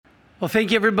Well,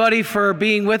 thank you everybody for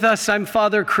being with us. I'm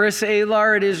Father Chris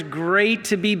Alar. It is great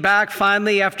to be back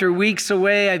finally after weeks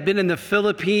away. I've been in the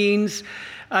Philippines.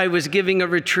 I was giving a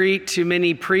retreat to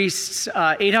many priests,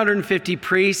 850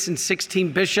 priests and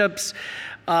 16 bishops.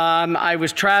 I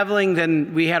was traveling,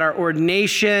 then we had our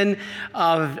ordination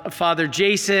of Father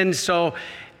Jason. So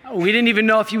we didn't even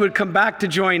know if you would come back to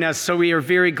join us, so we are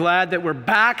very glad that we're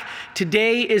back.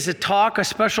 Today is a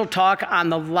special talk on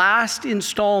the last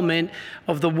installment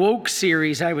of the Woke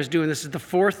series I was doing. This is the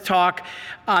fourth talk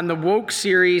on the Woke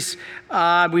series.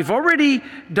 We've already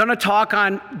done a talk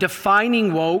on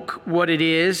defining woke, what it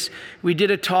is. We did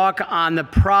a talk on the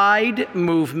Pride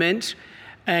movement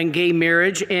and gay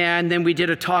marriage, and then we did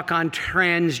a talk on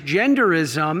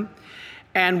transgenderism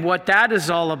and what that is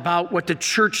all about, what the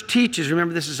church teaches.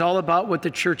 Remember, this is all about what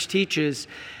the church teaches.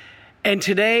 And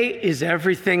today is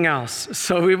everything else.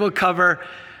 So we will cover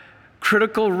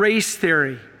critical race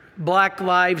theory, Black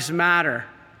Lives Matter,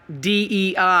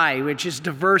 DEI, which is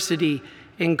diversity,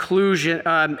 inclusion,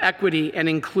 equity and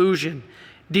inclusion,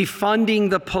 defunding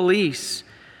the police,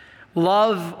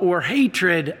 love or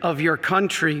hatred of your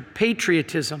country,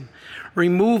 patriotism,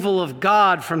 removal of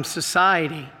God from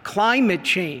society, climate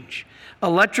change,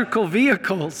 electrical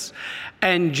vehicles,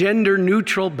 and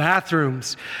gender-neutral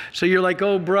bathrooms. So you're like,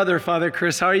 oh, brother, Father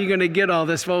Chris, how are you going to get all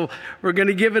this? Well, we're going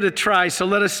to give it a try. So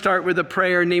let us start with a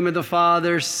prayer in the name of the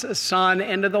Father, Son,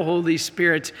 and of the Holy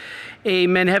Spirit.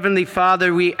 Amen. Heavenly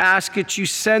Father, we ask that you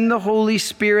send the Holy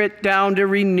Spirit down to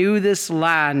renew this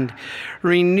land,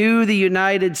 renew the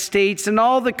United States and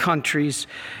all the countries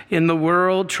in the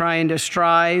world trying to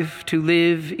strive to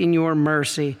live in your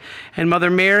mercy. And Mother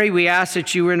Mary, we ask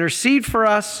that you intercede for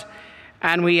us,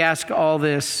 and we ask all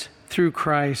this through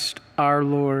Christ our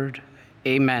Lord.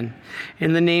 Amen.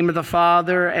 In the name of the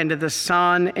Father, and of the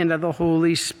Son, and of the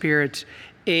Holy Spirit.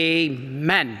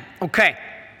 Amen. Okay.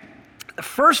 The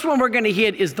first one we're going to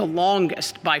hit is the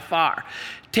longest by far.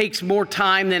 It takes more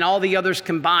time than all the others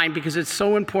combined because it's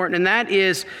so important, and that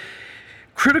is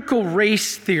critical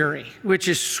race theory, which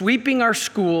is sweeping our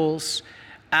schools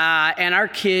and our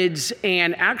kids.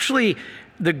 And actually,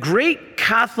 the great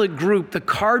Catholic group, the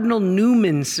Cardinal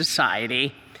Newman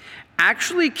Society,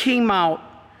 actually came out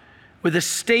with a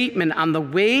statement on the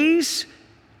ways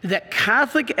that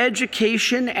Catholic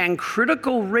education and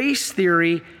critical race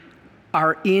theory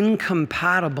are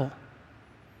incompatible.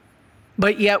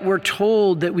 But yet we're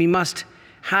told that we must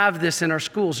have this in our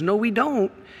schools. No, we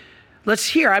don't. Let's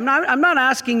hear. I'm not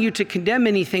asking you to condemn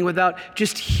anything without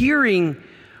just hearing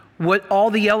what all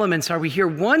the elements are. We hear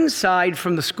one side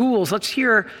from the schools. Let's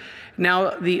hear now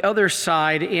the other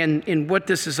side in what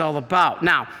this is all about.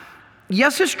 Now,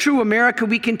 yes, it's true, America,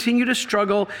 we continue to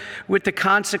struggle with the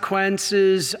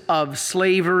consequences of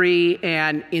slavery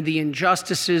and in the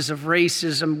injustices of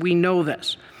racism. We know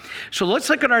this. So let's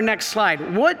look at our next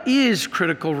slide. What is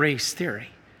critical race theory?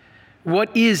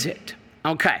 What is it?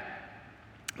 Okay.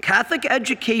 Catholic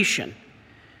education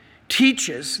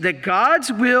teaches that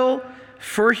God's will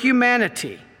for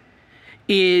humanity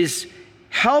is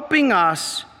helping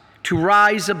us to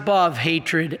rise above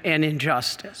hatred and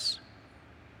injustice.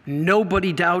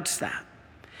 Nobody doubts that.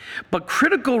 But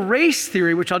critical race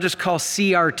theory, which I'll just call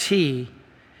CRT,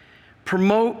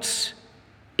 promotes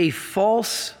a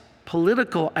false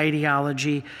political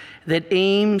ideology that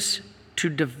aims to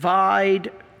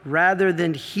divide rather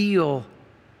than heal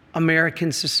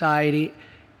American society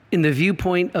in the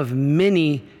viewpoint of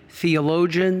many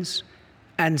theologians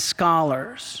and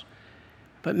scholars.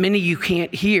 But many you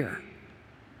can't hear,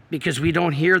 because we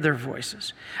don't hear their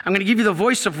voices. I'm going to give you the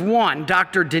voice of one,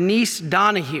 Dr. Denise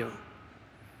Donahue.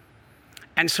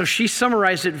 And so she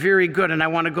summarized it very good, and I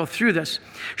want to go through this.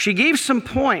 She gave some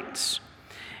points,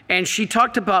 and she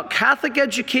talked about Catholic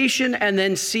education and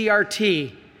then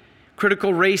CRT,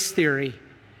 critical race theory.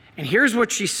 And here's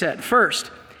what she said.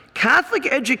 First, Catholic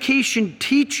education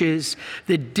teaches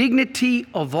the dignity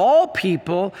of all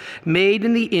people made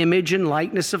in the image and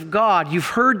likeness of God. You've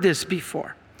heard this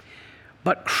before.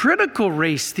 But critical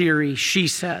race theory, she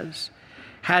says,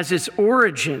 has its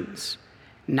origins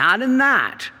not in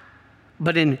that,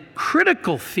 but in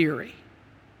critical theory.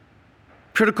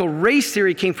 Critical race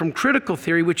theory came from critical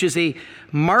theory, which is a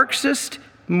Marxist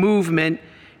movement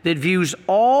that views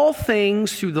all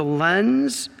things through the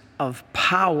lens of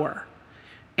power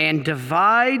and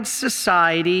divides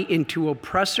society into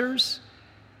oppressors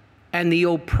and the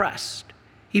oppressed,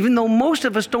 even though most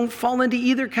of us don't fall into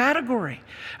either category.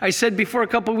 I said before a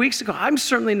couple of weeks ago, I'm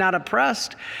certainly not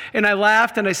oppressed. And I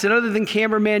laughed and I said, other than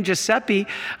cameraman Giuseppe,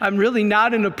 I'm really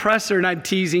not an oppressor. And I'm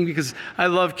teasing because I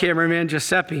love cameraman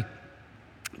Giuseppe.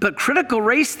 But critical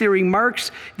race theory marks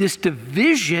this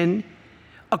division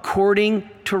according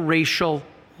to racial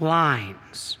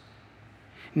lines.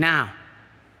 Now,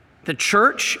 the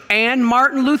church and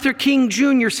Martin Luther King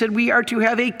Jr. said we are to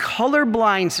have a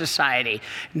colorblind society,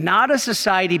 not a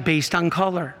society based on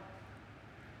color.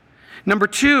 Number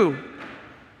two,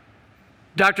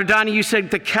 Dr. Donnie, you said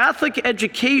the Catholic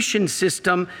education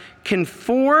system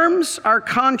conforms our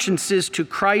consciences to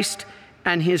Christ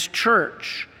and his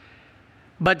church,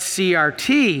 but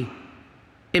CRT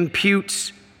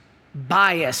imputes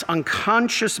bias,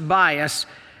 unconscious bias,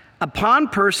 upon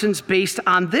persons based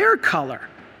on their color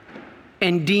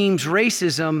and deems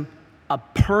racism a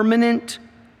permanent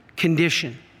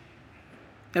condition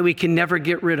that we can never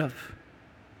get rid of.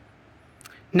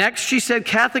 Next, she said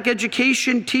Catholic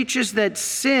education teaches that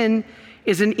sin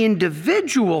is an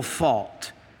individual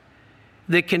fault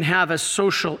that can have a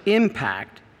social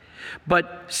impact,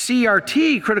 but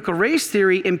CRT, critical race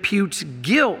theory, imputes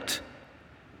guilt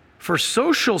for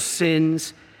social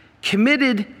sins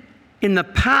committed in the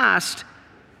past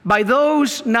by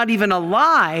those not even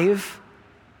alive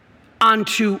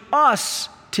onto us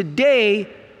today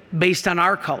based on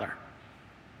our color.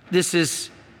 This is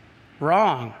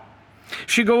wrong.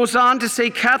 She goes on to say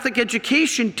Catholic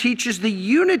education teaches the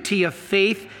unity of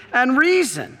faith and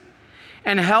reason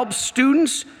and helps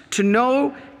students to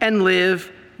know and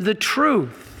live the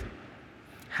truth.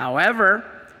 However,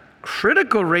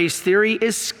 critical race theory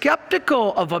is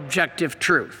skeptical of objective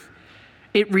truth.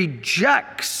 It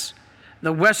rejects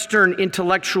the Western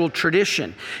intellectual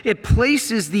tradition. It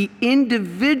places the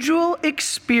individual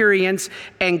experience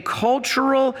and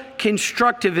cultural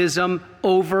constructivism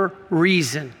over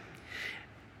reason.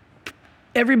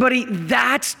 Everybody,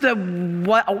 that's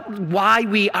why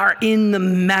we are in the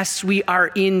mess we are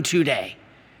in today.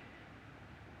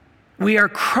 We are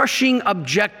crushing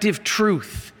objective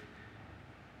truth.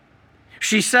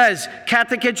 She says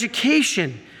Catholic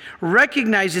education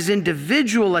recognizes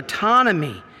individual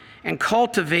autonomy and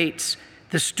cultivates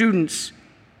the student's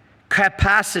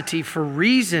capacity for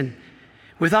reason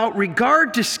without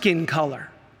regard to skin color.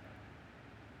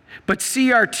 But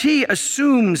CRT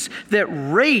assumes that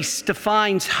race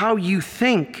defines how you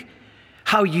think,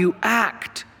 how you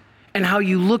act, and how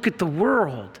you look at the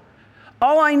world.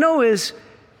 All I know is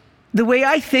the way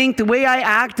I think, the way I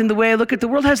act, and the way I look at the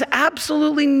world has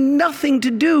absolutely nothing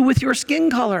to do with your skin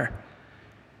color.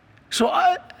 So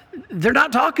they're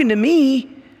not talking to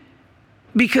me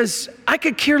because I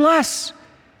could care less.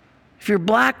 If you're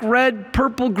black, red,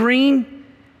 purple, green,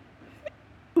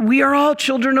 we are all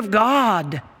children of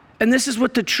God. And this is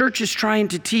what the church is trying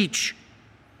to teach.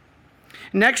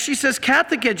 Next, she says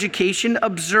Catholic education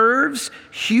observes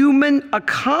human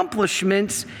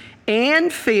accomplishments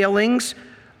and failings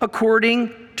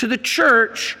according to the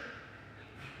church,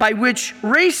 by which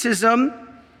racism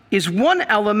is one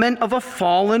element of a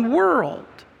fallen world.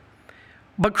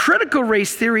 But critical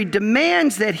race theory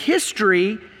demands that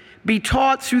history be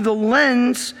taught through the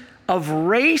lens of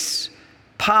race,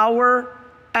 power,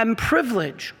 and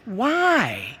privilege.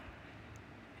 Why?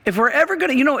 If we're ever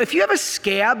going to, if you have a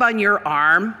scab on your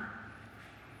arm,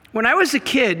 when I was a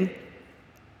kid,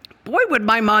 boy, would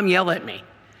my mom yell at me.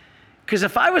 Because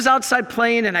if I was outside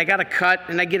playing and I got a cut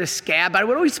and I get a scab, I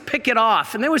would always pick it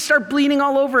off and then it would start bleeding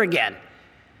all over again.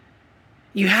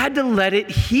 You had to let it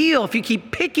heal. If you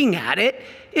keep picking at it,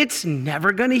 it's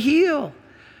never going to heal.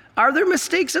 Are there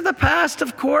mistakes of the past?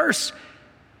 Of course.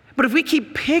 But if we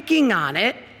keep picking on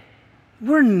it,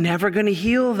 we're never going to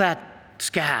heal that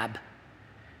scab.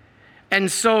 And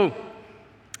so,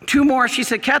 two more. She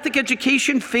said Catholic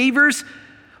education favors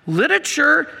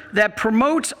literature that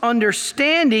promotes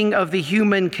understanding of the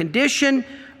human condition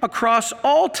across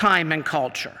all time and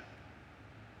culture.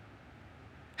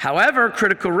 However,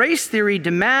 critical race theory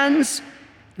demands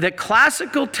that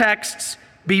classical texts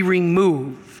be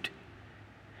removed,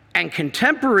 and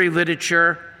contemporary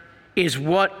literature is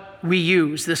what we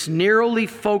use, this narrowly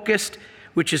focused,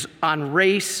 which is on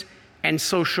race and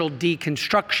social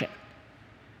deconstruction.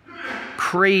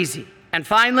 Crazy. And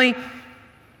finally,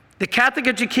 the Catholic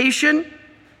education,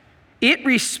 it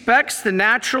respects the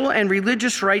natural and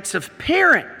religious rights of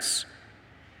parents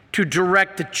to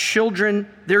direct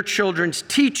their children's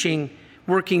teaching,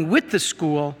 working with the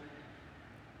school,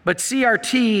 but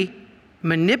CRT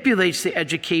manipulates the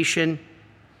education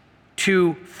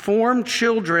to form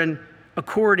children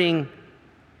according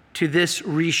to this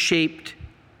reshaped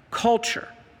culture,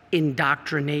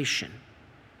 indoctrination.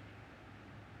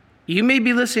 You may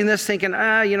be listening to this thinking,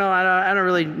 I don't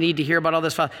really need to hear about all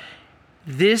this.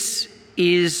 This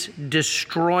is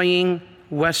destroying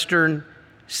Western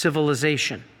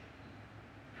civilization.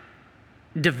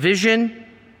 Division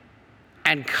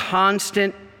and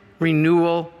constant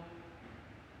renewal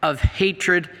of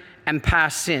hatred and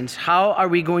past sins. How are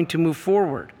we going to move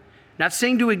forward? Not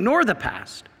saying to ignore the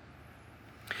past.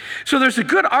 So there's a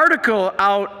good article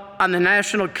out on the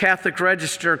National Catholic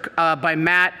Register by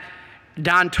Matt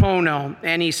D'Antonio,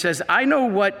 and he says, I know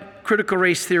what critical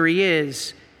race theory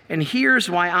is, and here's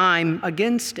why I'm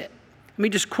against it. Let me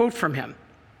just quote from him.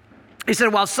 He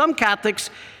said, while some Catholics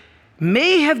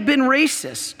may have been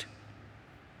racist,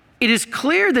 it is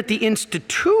clear that the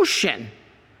institution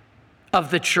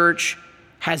of the church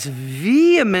has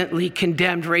vehemently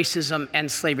condemned racism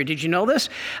and slavery. Did you know this?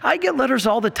 I get letters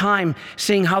all the time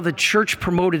saying how the church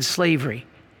promoted slavery.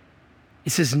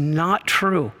 This is not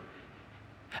true.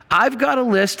 I've got a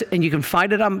list, and you can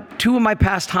find it on 2 of my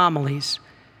past homilies,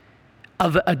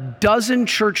 of a dozen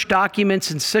church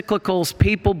documents, encyclicals,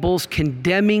 papal bulls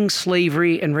condemning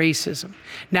slavery and racism.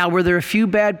 Now, were there a few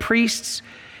bad priests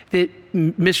that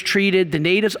mistreated the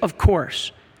natives? Of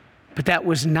course. But that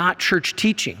was not church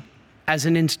teaching as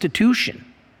an institution.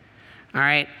 All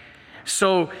right?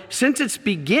 So, since its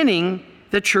beginning,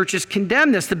 the church has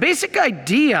condemned this. The basic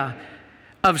idea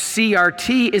of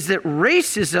CRT is that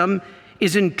racism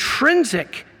is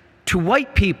intrinsic to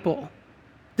white people.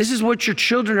 This is what your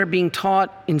children are being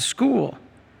taught in school.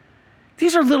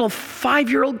 These are little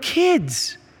 5-year-old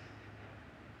kids.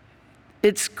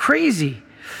 It's crazy.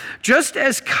 Just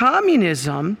as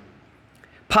communism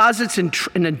posits an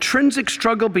intrinsic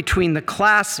struggle between the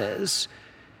classes,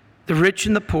 the rich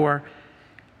and the poor,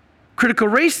 critical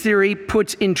race theory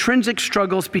puts intrinsic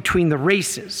struggles between the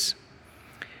races.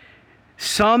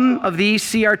 Some of these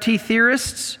CRT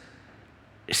theorists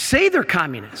say they're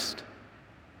communist,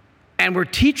 and we're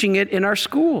teaching it in our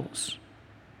schools.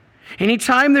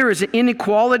 Anytime there is an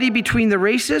inequality between the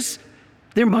races,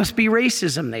 there must be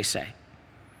racism, they say.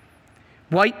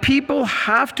 White people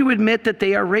have to admit that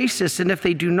they are racist, and if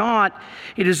they do not,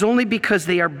 it is only because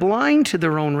they are blind to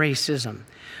their own racism.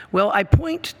 Well, I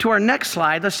point to our next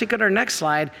slide. Let's look at our next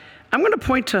slide. I'm going to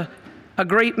point to a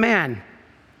great man,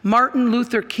 Martin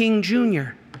Luther King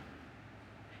Jr.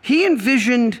 He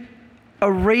envisioned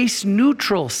a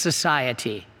race-neutral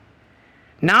society,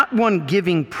 not one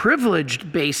giving privilege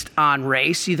based on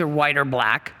race, either white or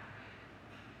black,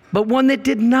 but one that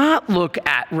did not look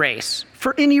at race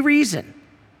for any reason.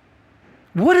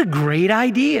 What a great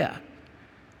idea.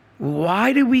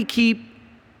 Why do we keep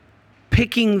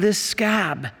picking this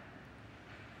scab?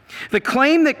 The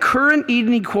claim that current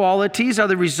inequalities are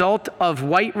the result of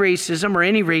white racism or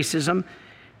any racism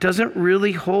doesn't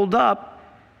really hold up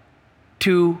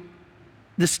to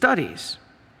the studies.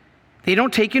 They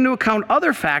don't take into account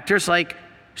other factors like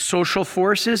social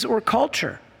forces or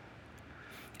culture.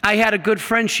 I had a good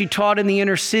friend, she taught in the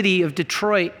inner city of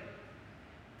Detroit.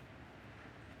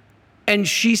 And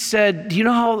she said, do you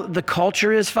know how the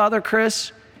culture is, Father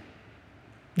Chris?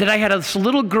 That I had this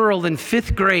little girl in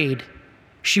 5th grade.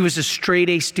 She was a straight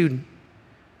A student,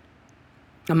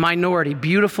 a minority,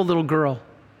 beautiful little girl.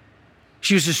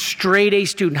 She was a straight A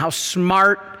student. How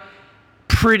smart,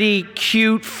 pretty,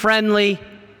 cute, friendly.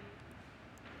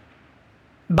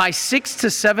 By 6th to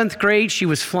 7th grade, she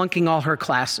was flunking all her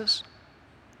classes.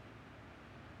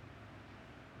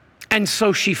 And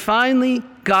so she finally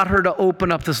got her to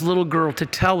open up, this little girl, to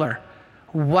tell her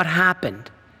what happened.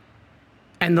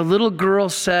 And the little girl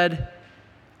said,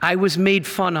 I was made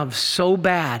fun of so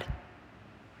bad.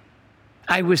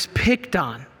 I was picked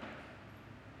on.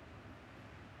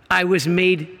 I was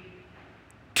made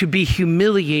to be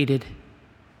humiliated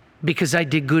because I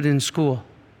did good in school.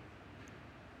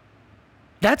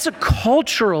 That's a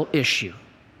cultural issue,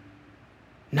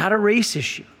 not a race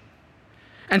issue.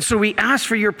 And so we ask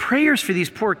for your prayers for these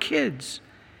poor kids.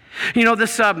 You know,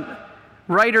 this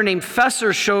writer named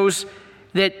Fesser shows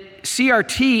that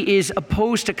CRT is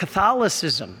opposed to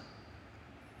Catholicism.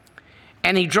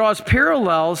 And he draws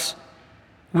parallels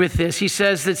with this. He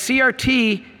says that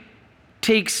CRT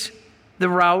takes the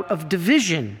route of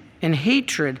division and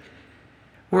hatred,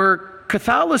 where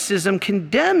Catholicism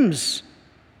condemns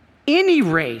any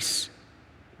race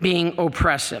being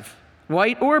oppressive,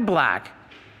 white or black,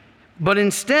 but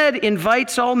instead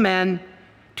invites all men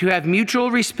to have mutual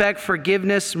respect,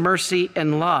 forgiveness, mercy,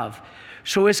 and love.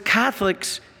 So as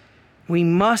Catholics, we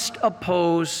must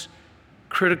oppose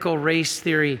critical race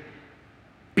theory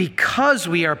because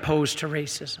we are opposed to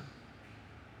racism.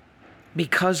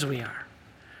 Because we are.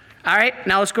 All right,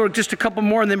 now let's go just a couple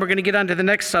more, and then we're going to get on to the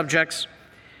next subjects,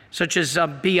 such as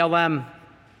BLM.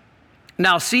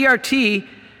 Now, CRT,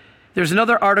 there's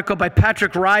another article by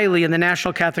Patrick Riley in the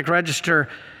National Catholic Register,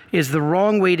 is the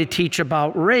wrong way to teach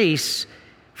about race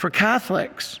for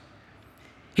Catholics.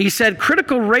 He said,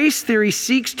 critical race theory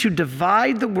seeks to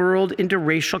divide the world into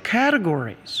racial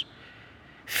categories.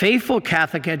 Faithful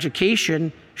Catholic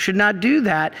education should not do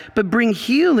that, but bring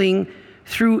healing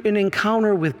through an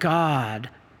encounter with God.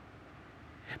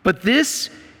 But this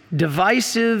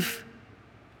divisive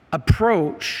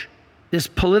approach, this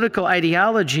political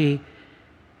ideology,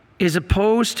 is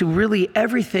opposed to really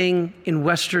everything in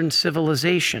Western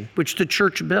civilization, which the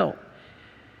church built,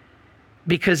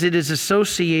 because it is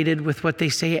associated with what they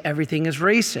say everything is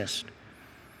racist.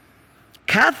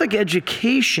 Catholic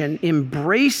education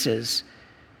embraces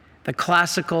the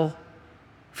classical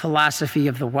philosophy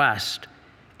of the West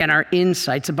and our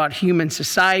insights about human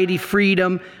society,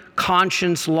 freedom,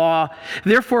 conscience, law.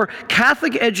 Therefore,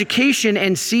 Catholic education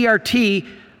and CRT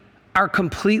are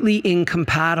completely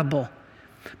incompatible.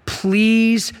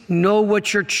 Please know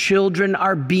what your children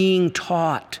are being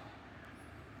taught.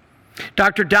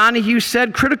 Dr. Donahue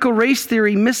said critical race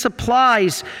theory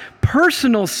misapplies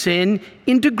personal sin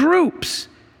into groups.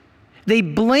 They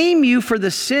blame you for the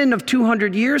sin of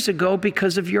 200 years ago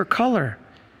because of your color.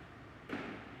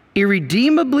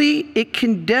 Irredeemably, it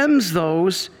condemns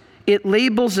those it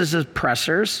labels as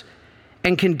oppressors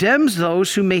and condemns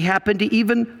those who may happen to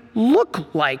even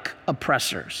look like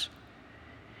oppressors.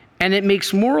 And it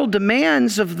makes moral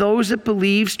demands of those it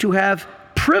believes to have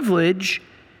privilege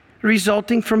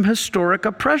resulting from historic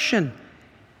oppression.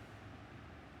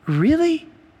 Really?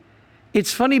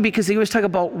 It's funny because they always talk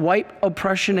about white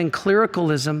oppression and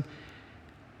clericalism.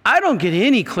 I don't get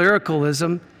any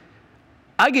clericalism.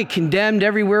 I get condemned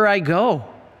everywhere I go.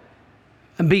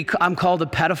 I'm called a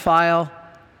pedophile.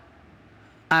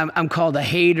 I'm called a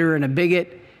hater and a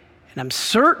bigot. And I'm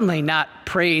certainly not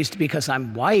praised because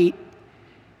I'm white.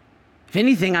 If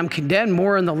anything, I'm condemned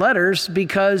more in the letters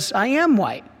because I am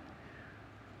white.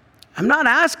 I'm not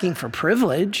asking for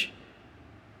privilege,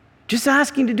 just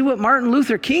asking to do what Martin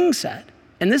Luther King said.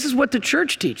 And this is what the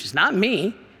church teaches, not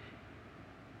me.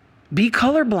 Be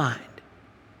colorblind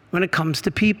when it comes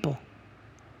to people.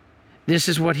 This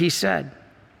is what he said.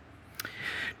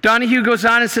 Donahue goes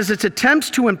on and says it attempts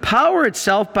to empower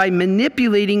itself by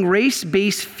manipulating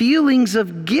race-based feelings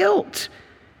of guilt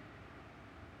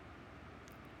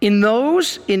in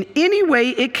those in any way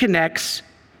it connects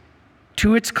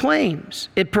to its claims.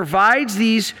 It provides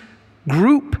these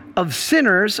group of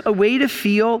sinners a way to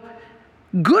feel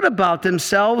good about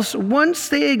themselves once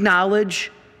they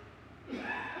acknowledge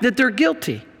that they're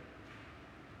guilty.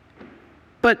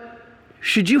 But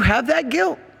should you have that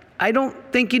guilt? I don't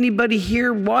think anybody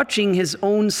here watching has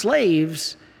owned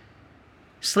slaves.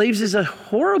 Slaves is a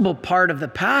horrible part of the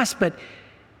past, but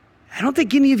I don't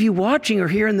think any of you watching or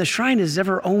here in the shrine has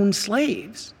ever owned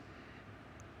slaves.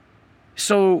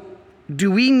 So do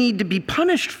we need to be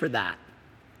punished for that?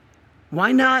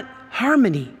 Why not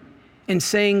harmony and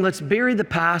saying, let's bury the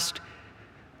past,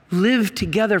 live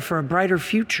together for a brighter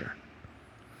future?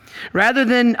 Rather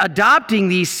than adopting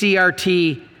these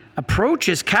CRT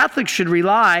approaches, Catholics should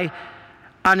rely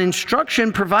on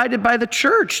instruction provided by the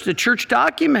church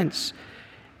documents,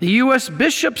 the U.S.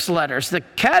 bishops' letters, the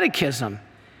catechism.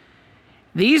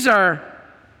 These are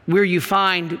where you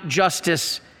find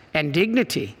justice and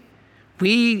dignity.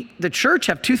 We, the church,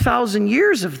 have 2,000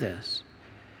 years of this.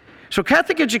 So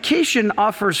Catholic education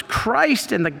offers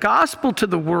Christ and the gospel to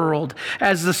the world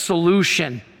as the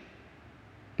solution,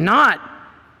 not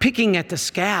picking at the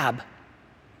scab.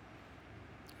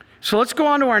 So let's go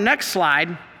on to our next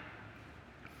slide.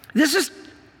 This is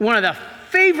one of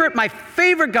my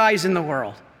favorite guys in the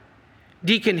world,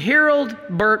 Deacon Harold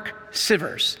Burke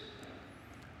Sivers.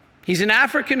 He's an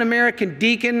African-American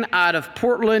deacon out of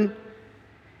Portland.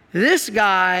 This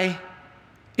guy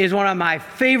is one of my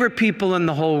favorite people in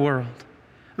the whole world.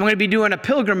 I'm going to be doing a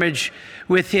pilgrimage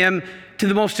with him to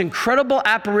the most incredible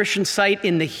apparition site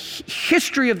in the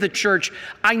history of the church,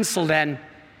 Einsiedeln,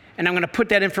 and I'm going to put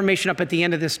that information up at the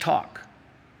end of this talk.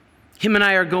 Him and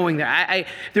I are going there.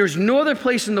 There's no other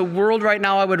place in the world right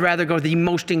now I would rather go. The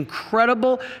most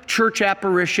incredible church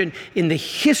apparition in the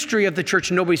history of the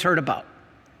church nobody's heard about,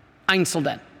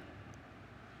 Einsiedeln.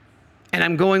 And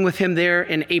I'm going with him there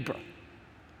in April.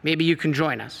 Maybe you can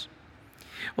join us.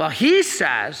 Well, he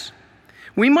says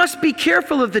we must be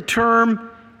careful of the term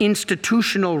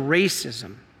institutional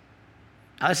racism.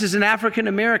 Now, this is an African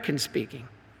American speaking.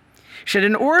 He said,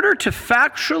 in order to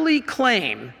factually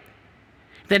claim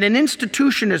that an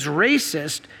institution is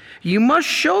racist, you must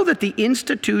show that the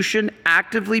institution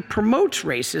actively promotes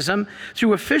racism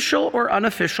through official or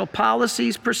unofficial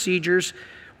policies, procedures,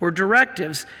 or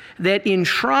directives that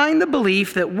enshrine the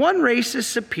belief that one race is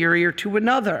superior to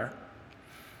another.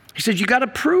 He said, you got to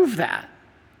prove that.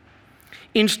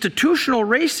 Institutional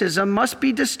racism must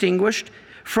be distinguished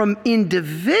from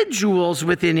individuals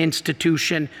within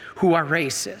institution who are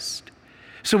racist.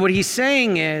 So what he's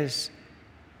saying is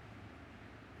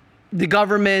the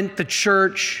government, the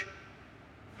church,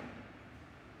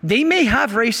 they may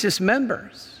have racist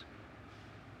members.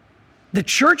 The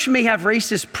church may have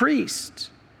racist priests,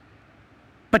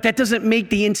 but that doesn't make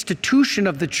the institution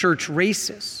of the church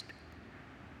racist.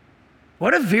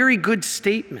 What a very good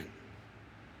statement.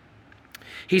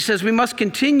 He says we must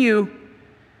continue.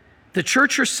 The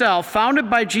church herself, founded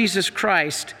by Jesus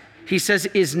Christ, he says,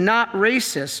 is not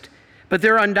racist, but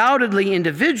there are undoubtedly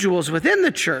individuals within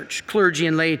the church, clergy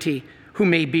and laity, who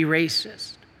may be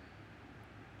racist.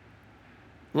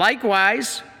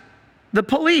 Likewise, the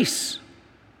police.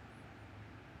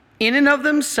 In and of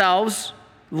themselves,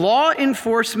 law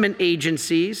enforcement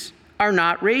agencies are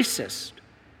not racist,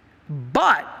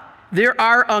 but there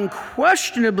are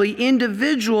unquestionably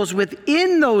individuals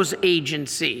within those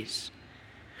agencies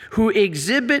who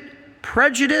exhibit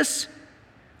prejudice,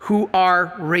 who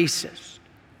are racist.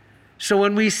 So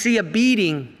when we see a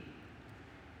beating,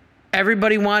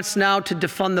 everybody wants now to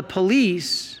defund the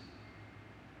police,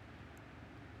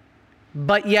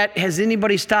 but yet has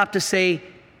anybody stopped to say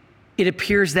it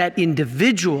appears that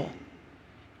individual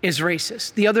is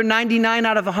racist? The other 99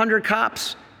 out of 100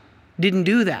 cops didn't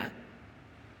do that.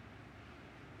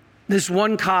 This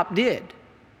one cop did.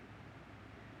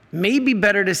 Maybe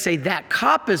better to say that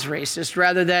cop is racist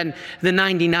rather than the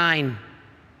 99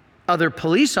 other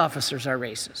police officers are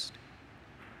racist.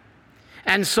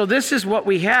 And so this is what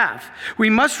we have. We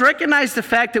must recognize the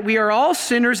fact that we are all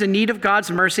sinners in need of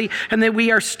God's mercy and that we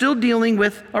are still dealing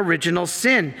with original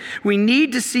sin. We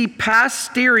need to see past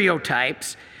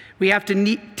stereotypes. We have to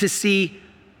need to see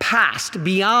past,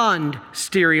 beyond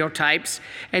stereotypes,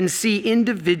 and see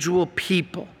individual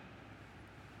people.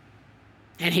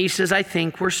 And he says, I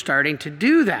think we're starting to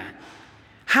do that.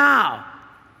 How?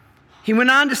 He went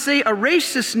on to say, a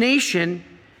racist nation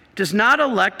does not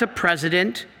elect a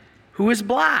president who is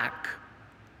black.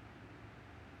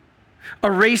 A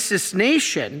racist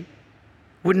nation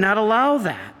would not allow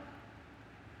that.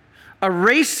 A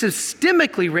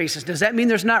systemically racist, does that mean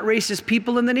there's not racist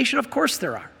people in the nation? Of course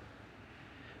there are.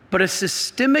 But a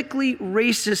systemically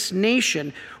racist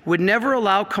nation would never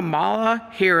allow Kamala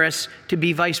Harris to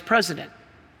be vice president.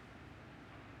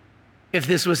 If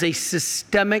this was a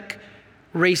systemic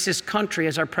racist country,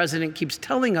 as our president keeps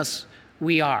telling us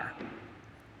we are.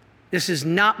 This is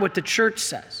not what the church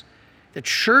says. The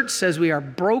church says we are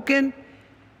broken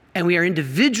and we are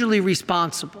individually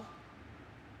responsible.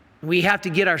 We have to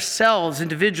get ourselves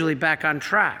individually back on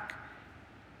track.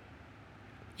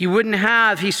 You wouldn't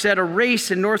have, he said, a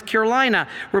race in North Carolina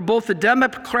where both the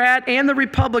Democrat and the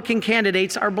Republican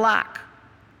candidates are black.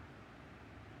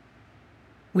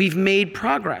 We've made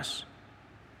progress.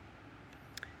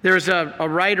 There's a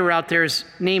writer out there, his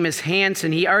name is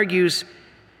Hansen. He argues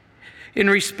in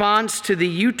response to the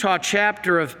Utah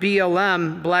chapter of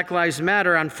BLM, Black Lives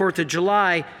Matter, on 4th of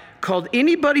July, called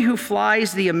anybody who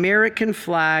flies the American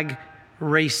flag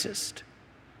racist.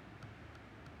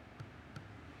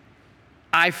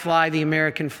 I fly the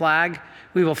American flag.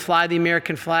 We will fly the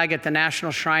American flag at the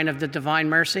National Shrine of the Divine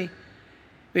Mercy.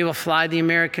 We will fly the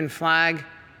American flag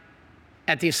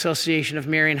at the Association of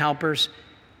Marian Helpers.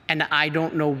 And I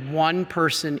don't know one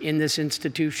person in this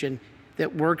institution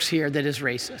that works here that is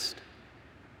racist.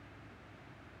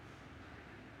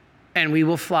 And we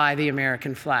will fly the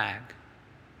American flag.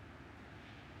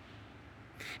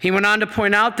 He went on to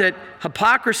point out that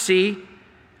hypocrisy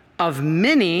of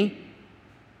many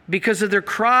because of their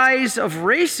cries of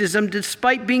racism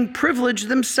despite being privileged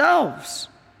themselves.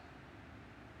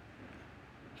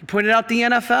 He pointed out the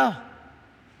NFL.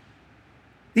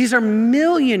 These are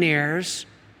millionaires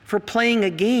for playing a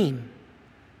game,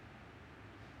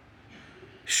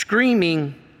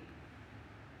 screaming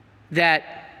that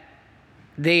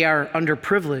they are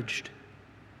underprivileged.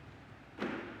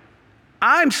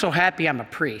 I'm so happy I'm a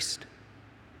priest.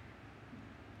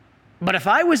 But if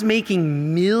I was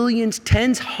making millions,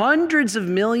 tens, hundreds of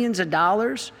millions of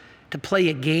dollars to play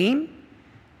a game,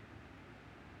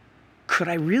 could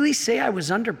I really say I was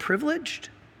underprivileged?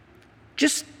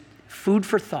 Just food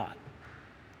for thought.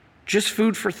 Just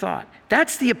food for thought.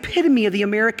 That's the epitome of the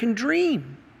American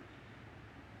dream.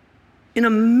 In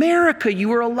America, you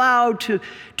were allowed to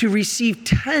receive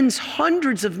tens,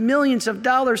 hundreds of millions of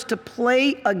dollars to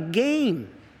play a game.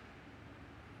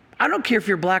 I don't care if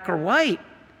you're black or white.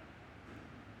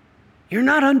 You're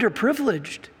not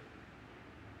underprivileged.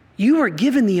 You are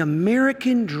given the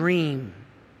American dream.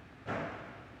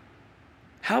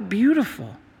 How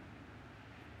beautiful.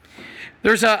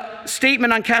 There's a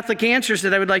statement on Catholic Answers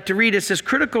that I would like to read. It says,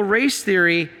 critical race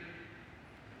theory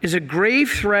is a grave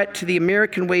threat to the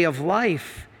American way of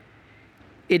life.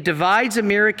 It divides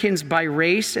Americans by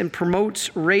race and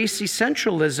promotes race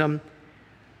essentialism,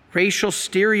 racial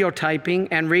stereotyping,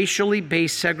 and racially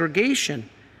based segregation,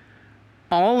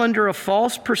 all under a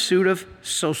false pursuit of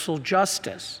social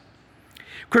justice.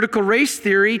 Critical race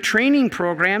theory training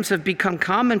programs have become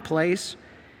commonplace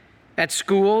at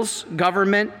schools,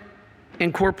 government,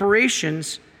 and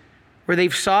corporations, where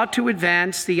they've sought to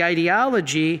advance the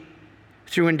ideology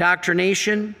through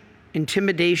indoctrination,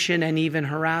 intimidation, and even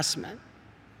harassment.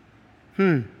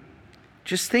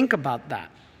 Just think about that.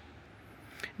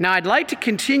 Now, I'd like to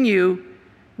continue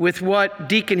with what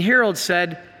Deacon Harold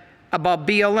said about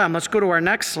BLM. Let's go to our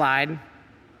next slide.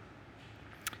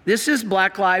 This is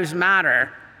Black Lives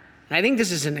Matter, and I think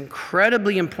this is an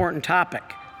incredibly important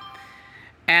topic.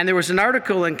 And there was an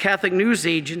article in Catholic News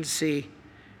Agency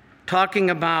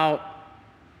talking about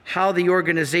how the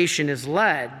organization is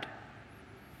led.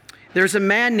 There's a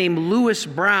man named Lewis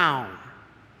Brown,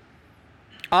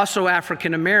 also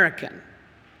African American,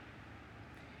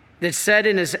 that said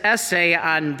in his essay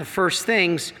on the first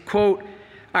things, quote,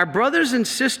 "Our brothers and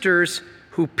sisters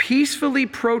who peacefully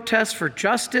protest for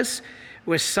justice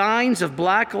with signs of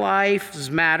Black Lives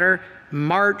Matter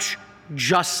march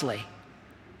justly.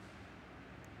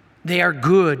 They are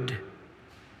good.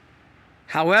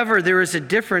 However, there is a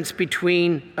difference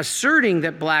between asserting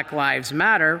that Black Lives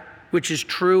Matter, which is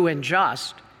true and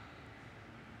just,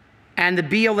 and the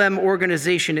BLM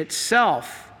organization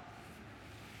itself,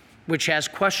 which has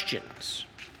questions."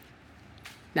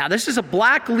 Now, this is a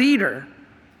black leader,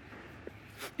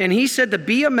 and he said the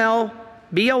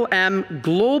BLM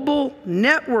Global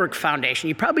Network Foundation,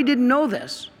 you probably didn't know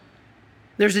this.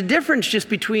 There's a difference just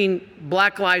between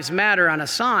Black Lives Matter on a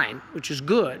sign, which is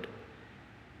good,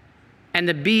 and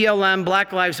the BLM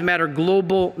Black Lives Matter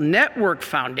Global Network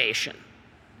Foundation,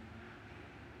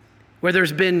 where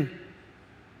there's been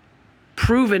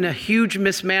proven a huge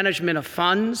mismanagement of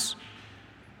funds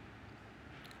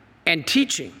and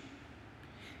teaching.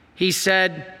 He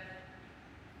said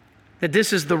that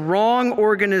this is the wrong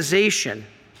organization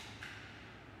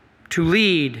to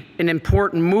lead an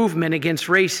important movement against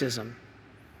racism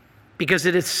because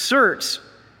it asserts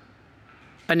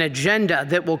an agenda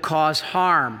that will cause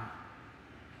harm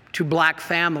to black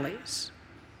families.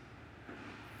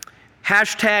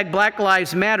 Hashtag Black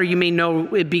Lives Matter, you may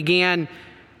know it began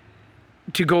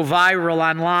to go viral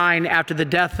online after the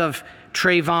death of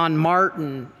Trayvon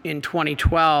Martin in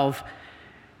 2012.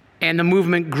 And the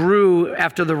movement grew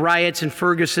after the riots in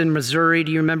Ferguson, Missouri.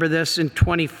 Do you remember this? In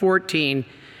 2014,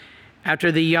 after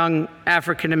the young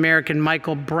African-American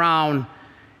Michael Brown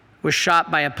was shot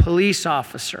by a police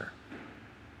officer.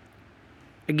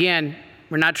 Again,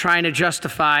 we're not trying to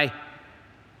justify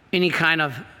any kind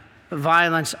of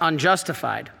violence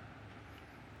unjustified.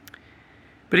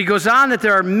 But he goes on that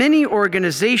there are many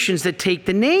organizations that take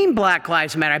the name Black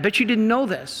Lives Matter. I bet you didn't know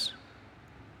this.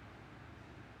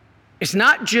 It's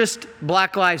not just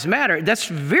Black Lives Matter. That's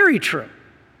very true.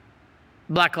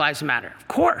 Black Lives Matter, of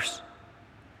course.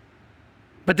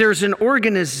 But there's an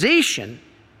organization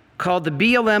called the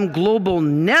BLM Global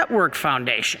Network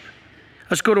Foundation.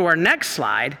 Let's go to our next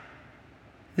slide.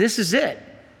 This is it.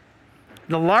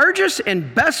 The largest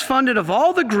and best funded of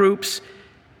all the groups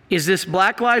is this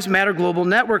Black Lives Matter Global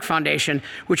Network Foundation,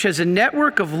 which has a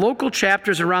network of local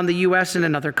chapters around the U.S. and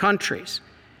in other countries.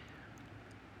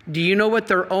 Do you know what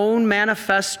their own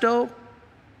manifesto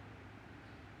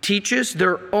teaches?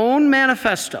 Their own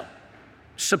manifesto: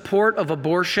 support of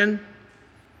abortion,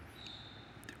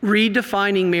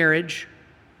 redefining marriage,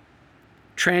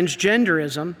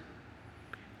 transgenderism,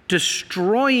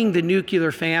 destroying the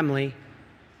nuclear family,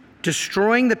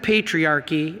 destroying the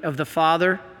patriarchy of the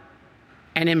father,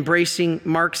 and embracing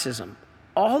Marxism.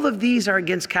 All of these are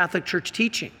against Catholic Church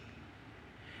teaching.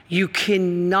 You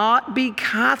cannot be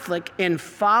Catholic and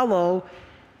follow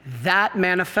that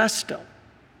manifesto.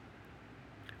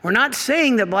 We're not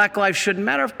saying that black lives shouldn't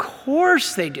matter. Of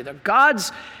course they do. They're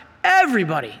God's.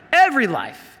 Everybody, every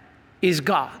life is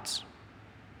God's.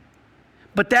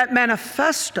 But that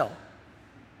manifesto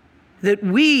that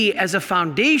we as a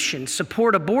foundation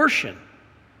support abortion,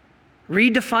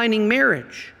 redefining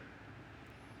marriage,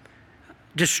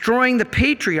 destroying the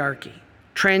patriarchy,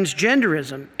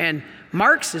 transgenderism, and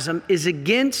Marxism is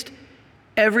against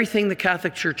everything the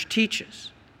Catholic Church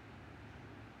teaches.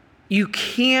 You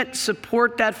can't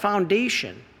support that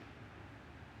foundation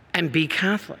and be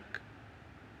Catholic.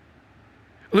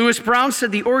 Lewis Brown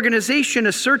said the organization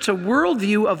asserts a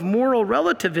worldview of moral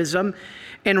relativism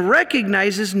and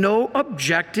recognizes no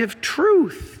objective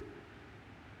truth.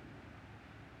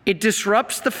 It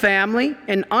disrupts the family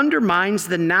and undermines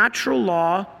the natural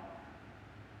law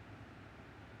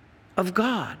of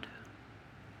God.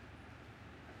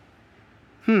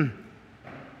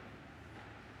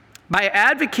 By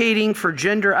advocating for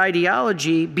gender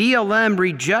ideology, BLM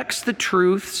rejects the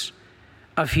truths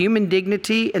of human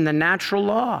dignity and the natural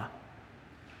law.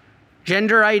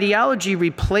 Gender ideology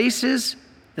replaces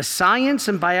the science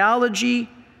and biology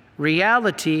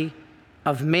reality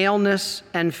of maleness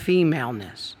and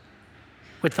femaleness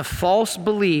with the false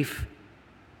belief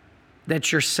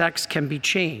that your sex can be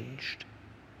changed.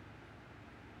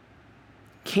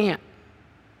 Can't.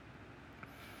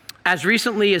 As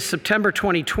recently as September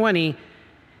 2020,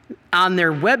 on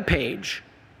their webpage,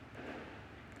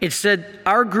 it said,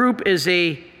 our group is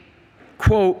a,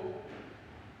 quote,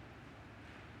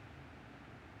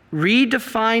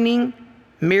 redefining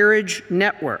marriage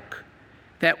network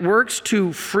that works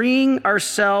to freeing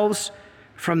ourselves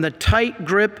from the tight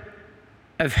grip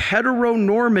of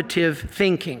heteronormative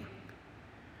thinking,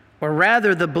 or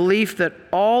rather the belief that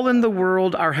all in the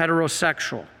world are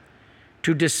heterosexual,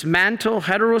 to dismantle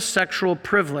heterosexual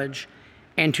privilege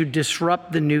and to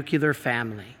disrupt the nuclear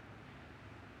family.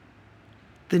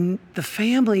 The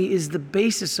family is the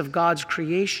basis of God's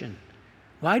creation.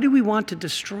 Why do we want to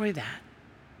destroy that?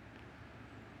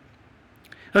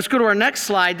 Let's go to our next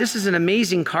slide. This is an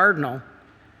amazing cardinal,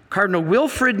 Cardinal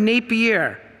Wilfred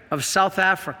Napier of South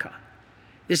Africa.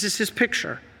 This is his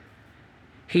picture.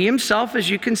 He himself, as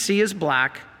you can see, is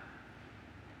black.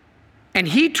 And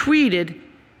he tweeted,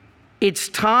 "It's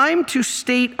time to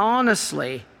state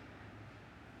honestly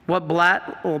what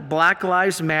Black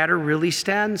Lives Matter really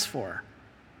stands for.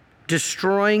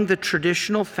 Destroying the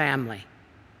traditional family.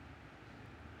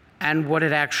 And what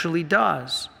it actually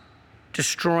does.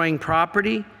 Destroying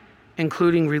property,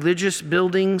 including religious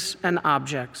buildings and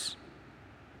objects."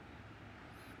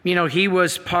 You know, he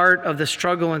was part of the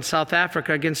struggle in South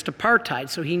Africa against apartheid,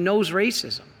 so he knows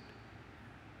racism.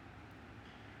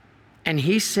 And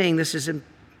he's saying this is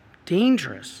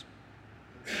dangerous.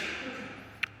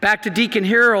 Back to Deacon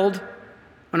Harold,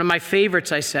 one of my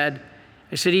favorites, I said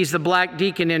he's the black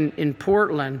deacon in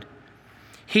Portland.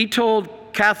 He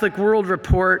told Catholic World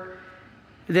Report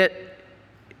that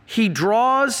he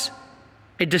draws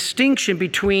a distinction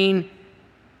between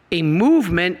a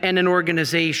movement and an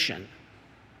organization.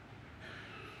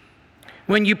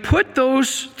 When you put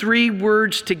those three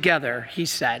words together, he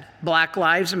said, Black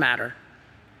Lives Matter,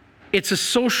 it's a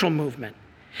social movement.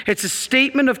 It's a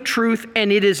statement of truth, and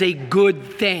it is a good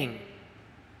thing.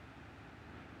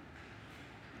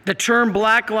 The term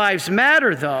Black Lives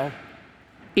Matter, though,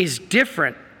 is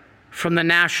different from the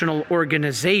national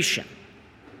organization,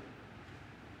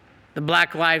 the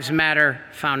Black Lives Matter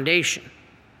Foundation.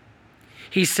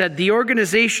 He said the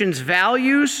organization's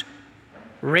values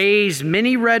raise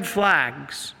many red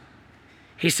flags.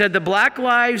 He said the Black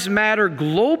Lives Matter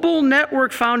Global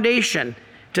Network Foundation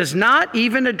does not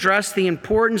even address the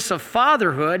importance of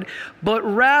fatherhood, but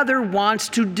rather wants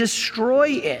to destroy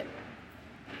it.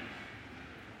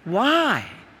 Why?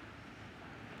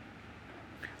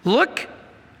 Look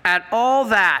at all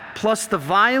that, plus the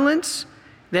violence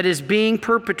that is being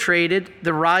perpetrated,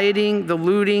 the rioting, the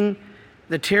looting,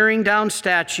 the tearing down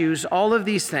statues, all of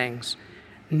these things.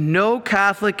 No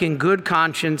Catholic in good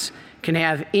conscience can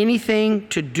have anything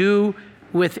to do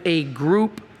with a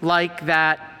group like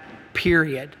that,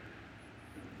 period.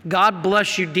 God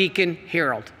bless you, Deacon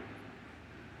Harold.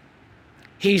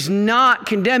 He's not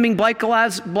condemning Black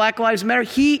Lives Matter.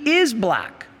 He is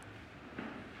black.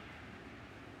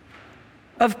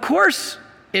 Of course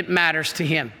it matters to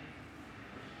him.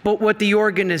 But what the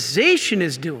organization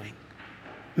is doing,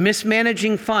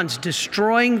 mismanaging funds,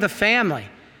 destroying the family,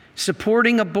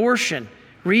 supporting abortion,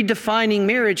 redefining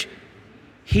marriage,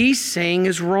 he's saying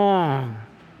is wrong.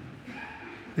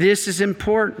 This is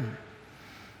important.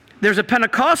 There's a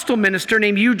Pentecostal minister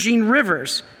named Eugene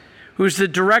Rivers, who's the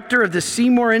director of the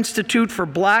Seymour Institute for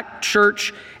Black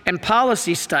Church and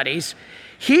Policy Studies.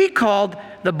 He called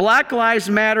the Black Lives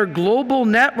Matter Global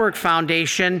Network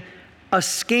Foundation a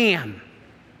scam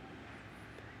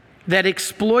that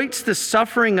exploits the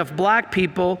suffering of black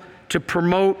people to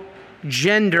promote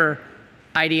gender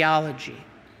ideology.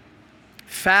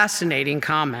 Fascinating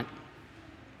comment.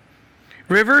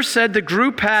 Rivers said the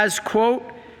group has, quote,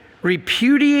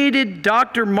 repudiated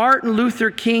Dr. Martin Luther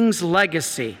King's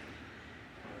legacy,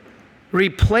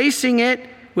 replacing it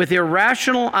with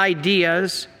irrational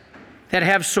ideas that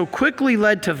have so quickly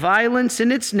led to violence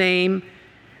in its name,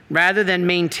 rather than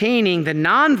maintaining the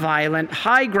nonviolent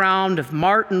high ground of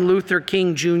Martin Luther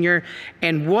King Jr.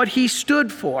 and what he stood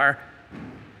for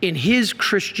in his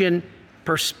Christian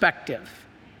perspective.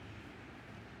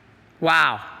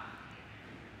 Wow.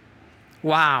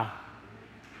 Wow.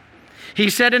 He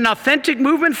said an authentic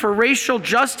movement for racial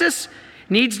justice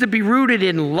needs to be rooted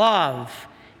in love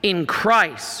in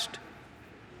Christ,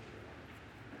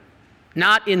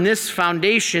 not in this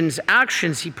foundation's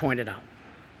actions, he pointed out.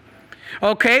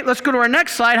 Okay, let's go to our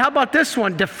next slide. How about this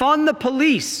one? Defund the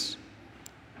police.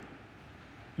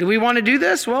 Do we want to do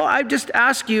this? Well, I just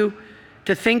ask you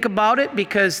to think about it,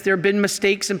 because there have been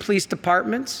mistakes in police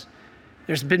departments.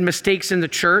 There's been mistakes in the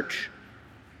church.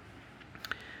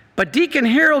 But Deacon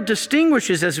Harold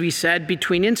distinguishes, as we said,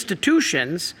 between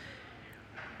institutions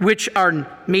which are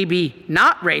maybe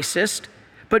not racist,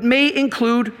 but may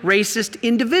include racist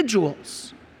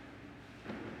individuals.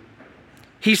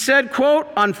 He said, quote,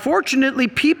 "Unfortunately,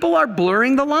 people are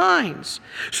blurring the lines.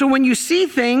 So when you see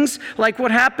things like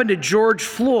what happened to George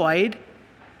Floyd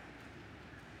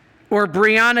or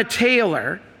Breonna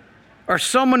Taylor or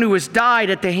someone who has died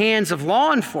at the hands of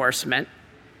law enforcement,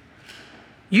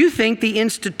 you think the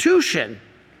institution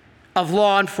of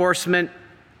law enforcement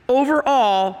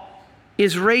overall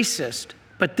is racist.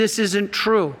 But this isn't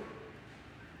true.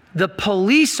 The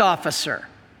police officer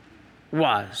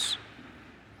was."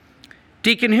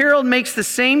 Deacon Harold makes the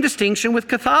same distinction with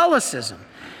Catholicism.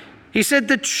 He said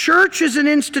the church is an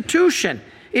institution.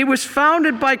 It was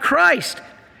founded by Christ.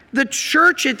 The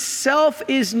church itself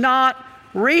is not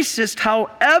racist.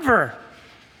 However,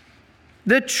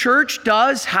 the church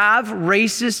does have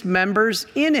racist members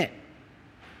in it.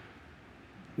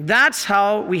 That's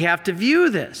how we have to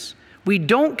view this. We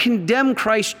don't condemn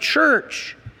Christ's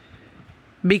church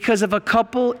because of a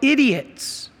couple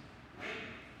idiots.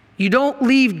 You don't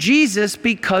leave Jesus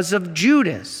because of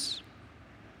Judas.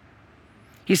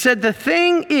 He said the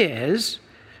thing is,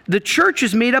 the church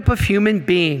is made up of human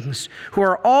beings who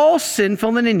are all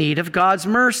sinful and in need of God's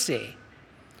mercy.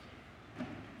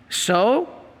 So,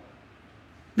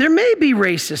 there may be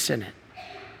racists in it,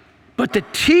 but the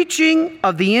teaching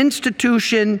of the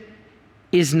institution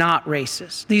is not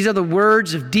racist. These are the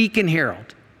words of Deacon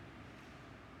Harold.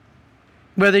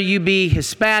 Whether you be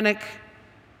Hispanic,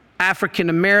 African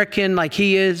American like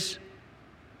he is,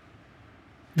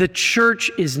 the church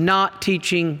is not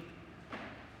teaching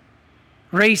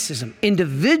racism.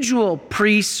 Individual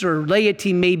priests or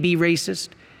laity may be racist,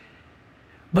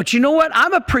 but you know what?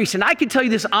 I'm a priest, and I can tell you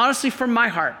this honestly from my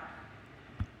heart.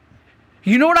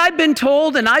 You know what I've been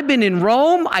told? And I've been in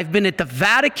Rome, I've been at the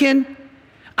Vatican,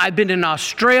 I've been in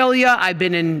Australia, I've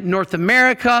been in North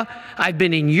America, I've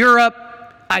been in Europe,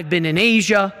 I've been in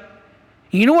Asia.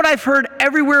 You know what I've heard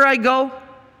everywhere I go?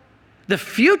 The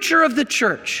future of the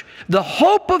church, the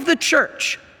hope of the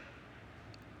church,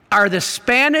 are the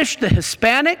Spanish, the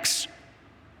Hispanics,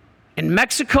 in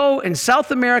Mexico, in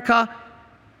South America,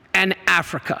 and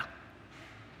Africa,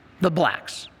 the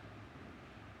blacks.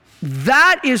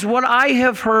 That is what I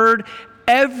have heard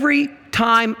every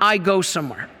time I go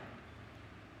somewhere.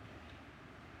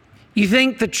 You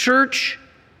think the church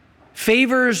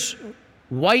favors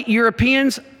white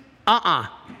Europeans?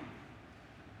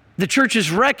 The church has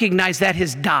recognized that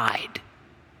has died.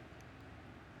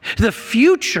 The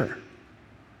future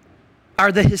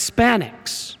are the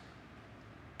Hispanics,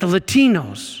 the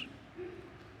Latinos,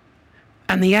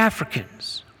 and the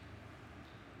Africans.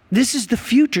 This is the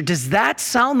future. Does that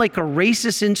sound like a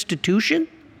racist institution?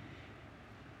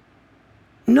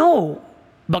 No.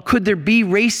 But could there be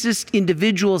racist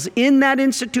individuals in that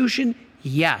institution?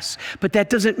 Yes. But that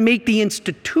doesn't make the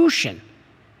institution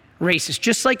racist,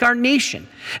 just like our nation.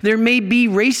 There may be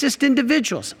racist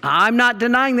individuals. I'm not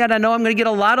denying that. I know I'm going to get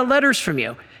a lot of letters from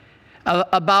you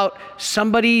about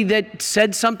somebody that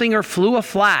said something or flew a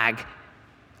flag.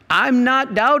 I'm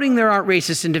not doubting there aren't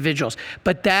racist individuals,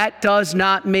 but that does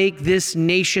not make this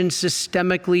nation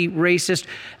systemically racist.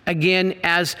 Again,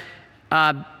 as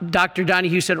Dr.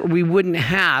 Donahue said, we wouldn't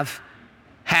have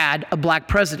had a black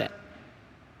president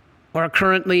or a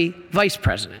currently vice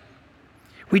president.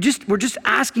 We're just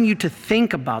asking you to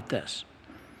think about this.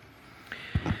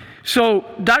 So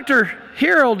Dr.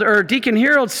 Harold, or Deacon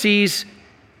Harold, sees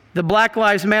the Black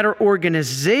Lives Matter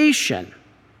organization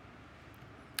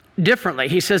differently.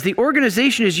 He says the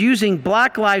organization is using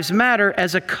Black Lives Matter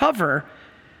as a cover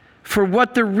for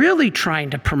what they're really trying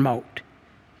to promote.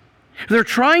 They're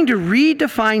trying to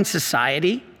redefine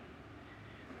society,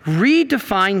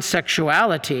 redefine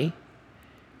sexuality,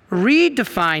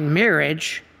 redefine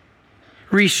marriage,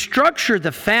 restructure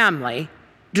the family,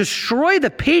 destroy the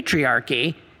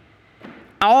patriarchy,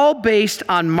 all based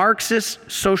on Marxist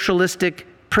socialistic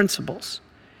principles.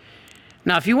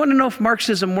 Now, if you want to know if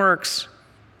Marxism works,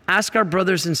 ask our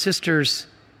brothers and sisters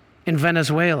in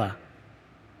Venezuela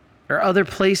or other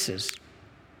places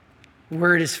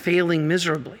where it is failing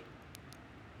miserably.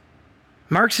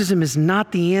 Marxism is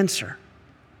not the answer.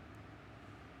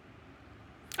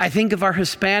 I think of our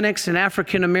Hispanics and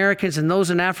African Americans and those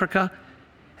in Africa.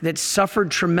 that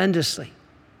suffered tremendously.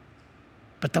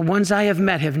 But the ones I have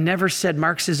met have never said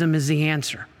Marxism is the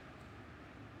answer.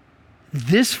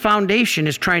 This foundation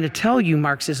is trying to tell you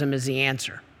Marxism is the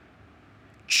answer.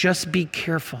 Just be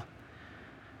careful.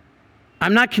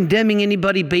 I'm not condemning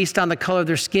anybody based on the color of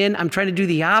their skin. I'm trying to do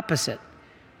the opposite.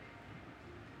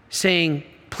 Saying,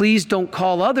 please don't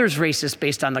call others racist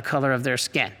based on the color of their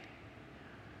skin.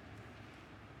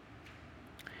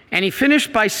 And he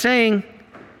finished by saying,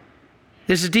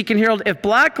 this is Deacon Harold, if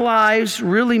black lives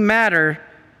really matter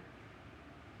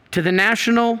to the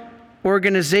national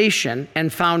organization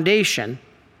and foundation,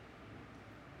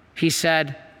 he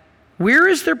said, where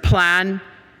is their plan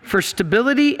for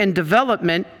stability and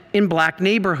development in black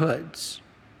neighborhoods,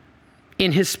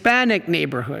 in Hispanic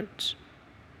neighborhoods?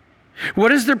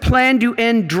 What is their plan to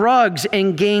end drugs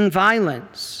and gang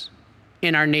violence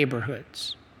in our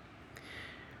neighborhoods?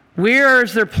 Where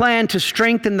is their plan to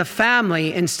strengthen the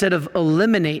family instead of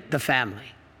eliminate the family?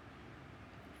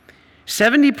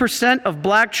 70% of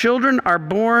black children are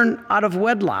born out of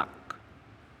wedlock.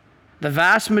 The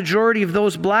vast majority of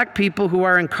those black people who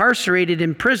are incarcerated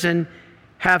in prison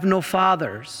have no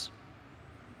fathers.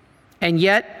 And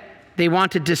yet, they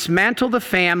want to dismantle the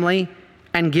family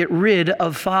and get rid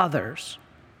of fathers.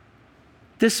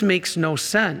 This makes no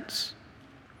sense.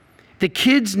 The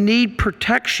kids need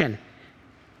protection,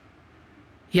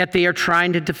 yet they are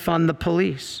trying to defund the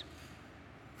police.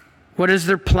 What is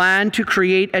their plan to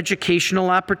create educational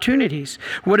opportunities?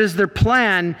 What is their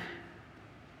plan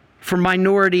for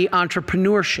minority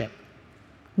entrepreneurship?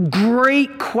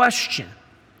 Great question.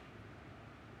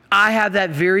 I have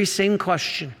that very same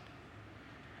question.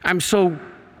 I'm so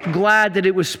glad that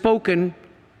it was spoken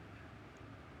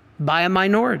by a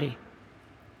minority.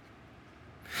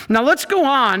 Now let's go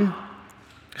on.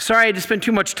 Sorry I had to spend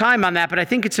too much time on that, but I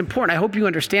think it's important. I hope you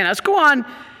understand. Let's go on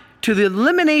to the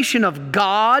elimination of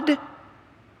God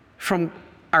from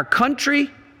our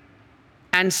country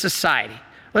and society.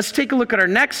 Let's take a look at our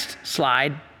next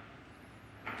slide.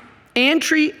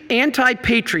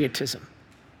 Anti-patriotism.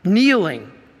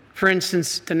 Kneeling, for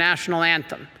instance, the national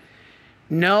anthem.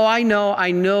 No, I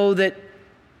know that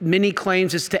many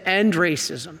claims it's to end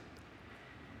racism.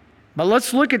 But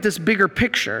let's look at this bigger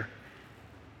picture,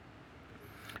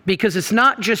 because it's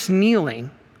not just kneeling.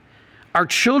 Our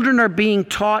children are being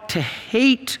taught to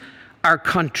hate our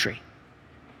country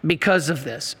because of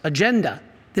this agenda.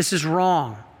 This is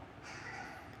wrong.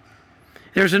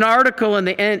 There's an article in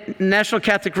the National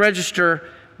Catholic Register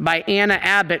by Anna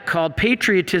Abbott called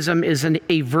Patriotism is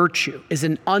a Virtue, is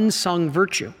an Unsung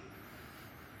Virtue.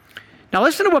 Now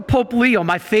listen to what Pope Leo,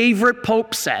 my favorite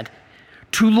pope, said.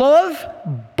 To love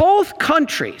both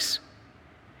countries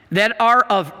that are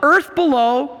of earth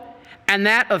below and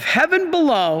that of heaven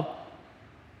below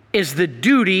is the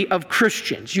duty of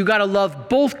Christians. You got to love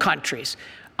both countries,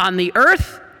 on the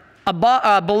earth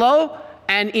below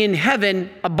and in heaven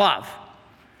above.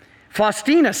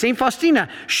 Faustina, St. Faustina,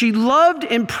 she loved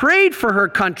and prayed for her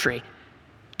country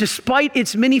despite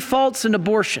its many faults and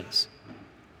abortions.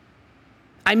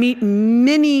 I meet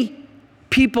many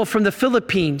people from the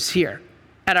Philippines here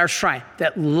at our shrine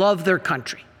that love their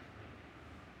country.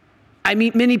 I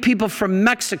meet many people from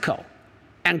Mexico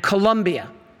and Colombia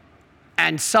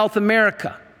and South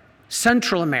America,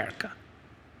 Central America.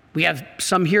 We have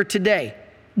some here today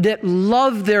that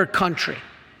love their country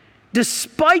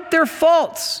despite their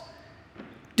faults,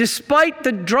 despite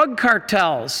the drug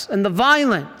cartels and the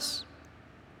violence.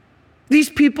 These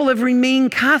people have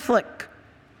remained Catholic,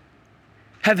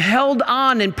 have held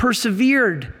on and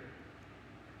persevered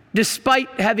despite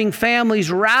having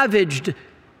families ravaged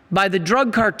by the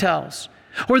drug cartels,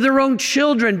 or their own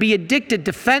children be addicted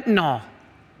to fentanyl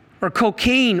or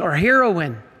cocaine or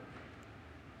heroin.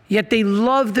 Yet they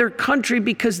love their country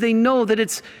because they know that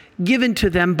it's given to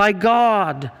them by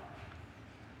God.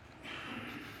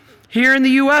 Here in the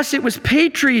U.S., it was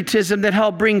patriotism that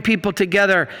helped bring people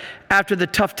together after the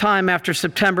tough time after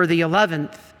September the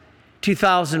 11th,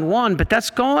 2001, but that's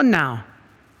gone now.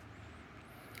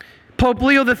 Pope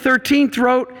Leo XIII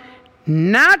wrote,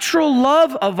 natural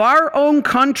love of our own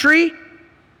country,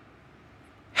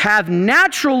 have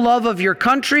natural love of your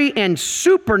country and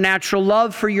supernatural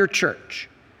love for your church.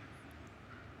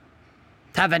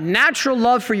 Have a natural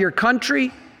love for your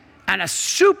country and a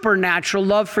supernatural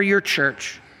love for your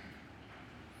church.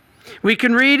 We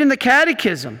can read in the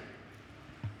Catechism,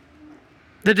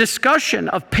 the discussion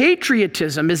of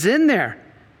patriotism is in there.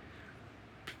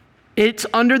 It's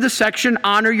under the section,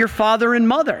 honor your father and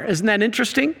mother. Isn't that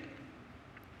interesting?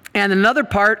 And another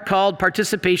part called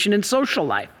participation in social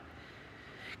life.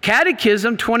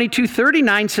 Catechism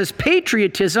 2239 says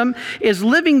patriotism is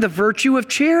living the virtue of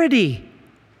charity.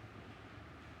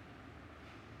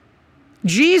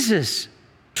 Jesus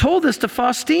told this to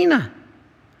Faustina.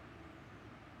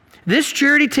 This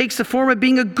charity takes the form of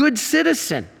being a good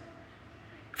citizen,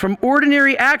 from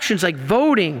ordinary actions like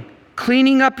voting,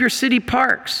 cleaning up your city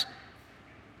parks,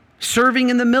 serving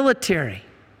in the military.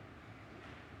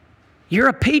 You're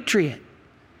a patriot.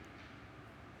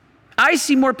 I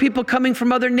see more people coming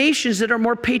from other nations that are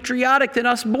more patriotic than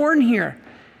us born here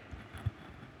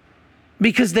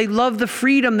because they love the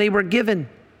freedom they were given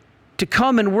to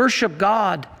come and worship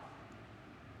God.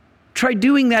 Try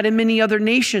doing that in many other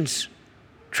nations.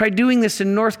 Try doing this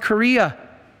in North Korea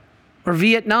or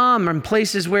Vietnam or in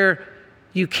places where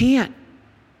you can't.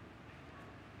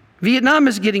 Vietnam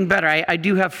is getting better. I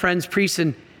do have friends, priests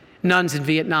and nuns in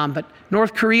Vietnam, but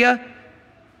North Korea,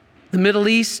 the Middle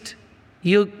East,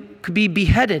 you could be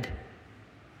beheaded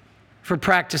for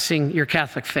practicing your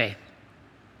Catholic faith.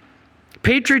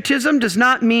 Patriotism does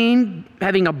not mean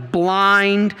having a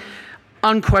blind,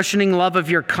 unquestioning love of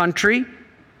your country.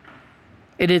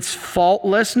 It's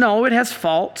faultless. No, it has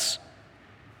faults.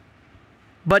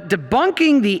 But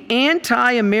debunking the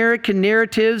anti-American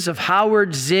narratives of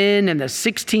Howard Zinn and the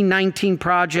 1619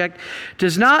 Project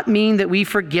does not mean that we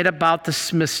forget about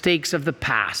the mistakes of the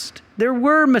past. There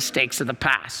were mistakes of the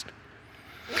past.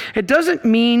 It doesn't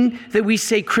mean that we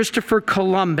say Christopher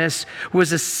Columbus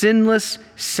was a sinless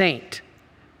saint.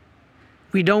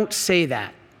 We don't say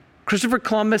that. Christopher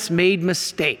Columbus made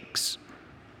mistakes.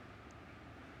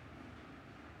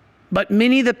 But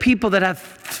many of the people that have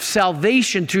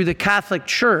salvation through the Catholic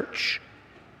Church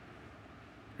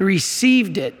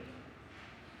received it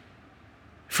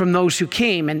from those who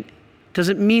came. And it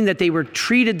doesn't mean that they were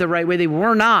treated the right way. They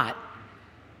were not.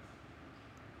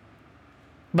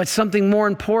 But something more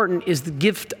important is the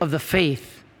gift of the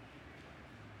faith.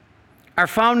 Our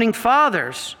founding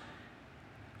fathers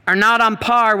are not on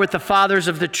par with the fathers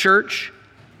of the church.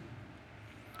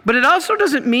 But it also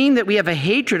doesn't mean that we have a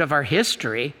hatred of our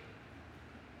history.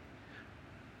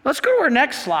 Let's go to our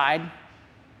next slide.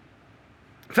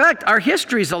 In fact, our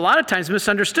history is a lot of times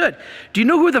misunderstood. Do you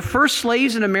know who the first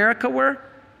slaves in America were?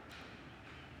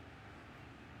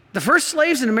 The first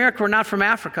slaves in America were not from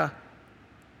Africa.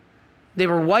 They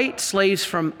were white slaves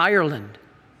from Ireland.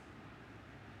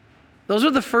 Those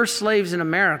were the first slaves in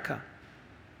America,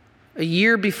 a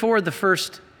year before the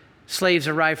first slaves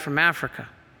arrived from Africa.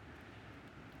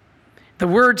 The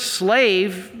word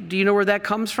slave, do you know where that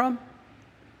comes from?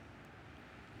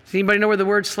 Does anybody know where the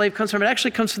word slave comes from? It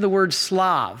actually comes from the word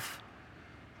Slav.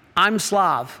 I'm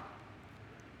Slav.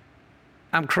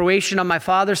 I'm Croatian on my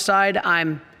father's side.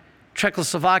 I'm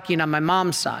Czechoslovakian on my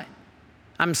mom's side.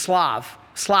 I'm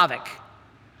Slavic.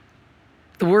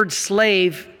 The word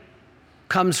slave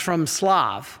comes from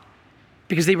Slav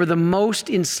because they were the most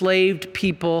enslaved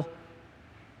people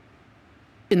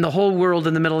in the whole world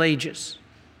in the Middle Ages.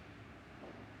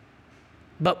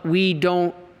 But we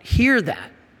don't hear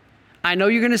that. I know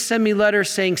you're going to send me letters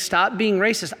saying, stop being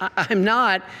racist. I'm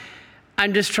not.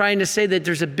 I'm just trying to say that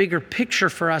there's a bigger picture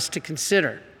for us to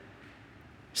consider.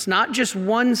 It's not just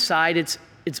one side, it's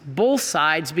both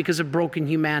sides because of broken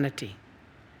humanity.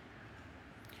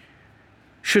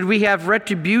 Should we have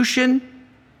retribution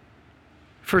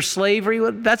for slavery?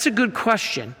 Well, that's a good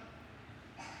question.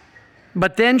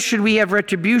 But then should we have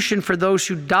retribution for those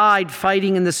who died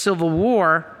fighting in the Civil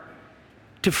War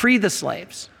to free the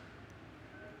slaves?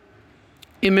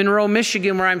 In Monroe,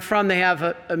 Michigan, where I'm from, they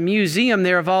have a museum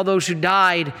there of all those who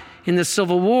died in the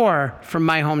Civil War from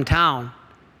my hometown.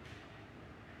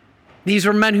 These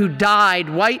were men who died,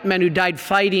 white men who died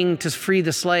fighting to free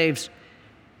the slaves.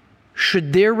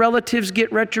 Should their relatives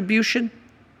get retribution?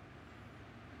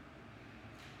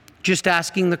 Just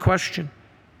asking the question.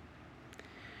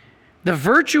 The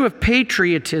virtue of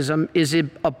patriotism is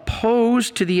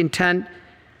opposed to the intent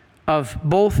of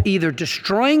both either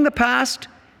destroying the past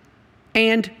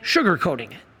and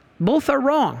sugarcoating it. Both are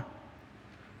wrong.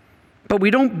 But we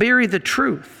don't bury the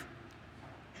truth.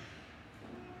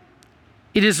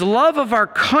 It is love of our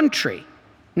country,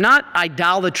 not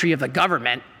idolatry of the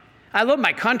government. I love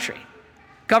my country.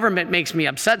 Government makes me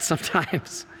upset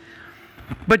sometimes.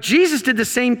 But Jesus did the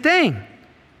same thing.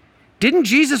 Didn't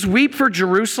Jesus weep for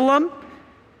Jerusalem?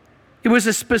 It was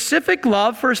a specific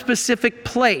love for a specific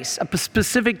place, a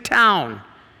specific town.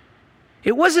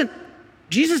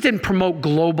 Jesus didn't promote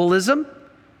globalism.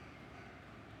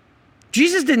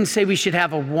 Jesus didn't say we should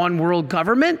have a one world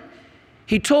government.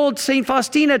 He told St.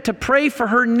 Faustina to pray for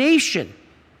her nation,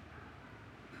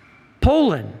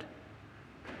 Poland.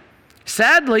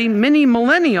 Sadly, many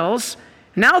millennials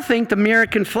now think the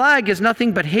American flag is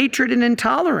nothing but hatred and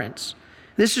intolerance.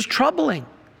 This is troubling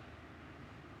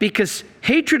because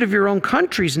hatred of your own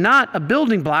country is not a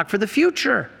building block for the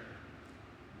future.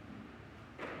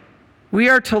 We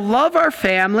are to love our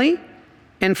family,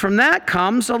 and from that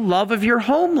comes a love of your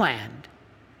homeland,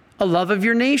 a love of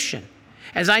your nation.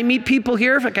 As I meet people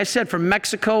here, like I said, from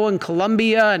Mexico and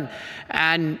Colombia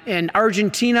and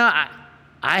Argentina,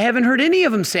 I haven't heard any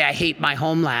of them say, I hate my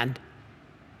homeland.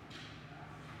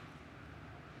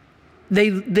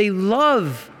 They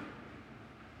love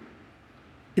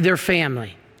their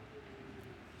family.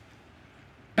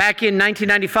 Back in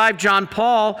 1995, John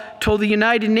Paul told the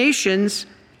United Nations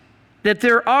that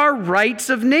there are rights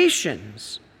of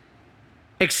nations,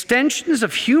 extensions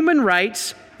of human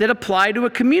rights that apply to a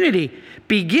community,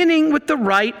 beginning with the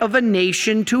right of a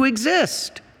nation to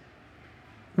exist.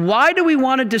 Why do we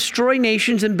want to destroy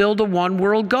nations and build a one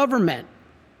world government?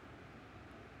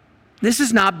 This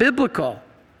is not biblical.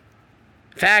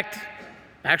 In fact,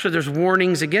 actually, there's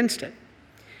warnings against it.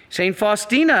 St.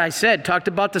 Faustina, I said, talked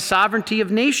about the sovereignty of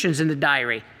nations in the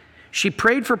diary. She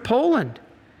prayed for Poland.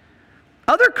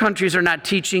 Other countries are not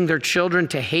teaching their children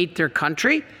to hate their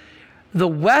country. The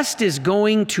West is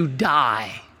going to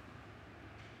die.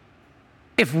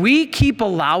 If we keep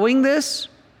allowing this,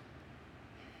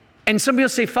 and somebody will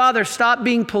say, Father, stop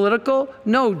being political.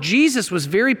 No, Jesus was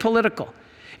very political.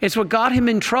 It's what got him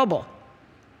in trouble.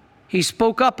 He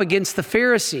spoke up against the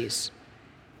Pharisees.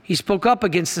 He spoke up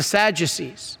against the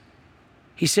Sadducees.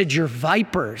 He said, you're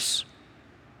vipers.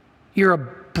 You're a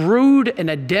brood and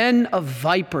a den of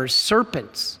vipers,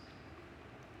 serpents.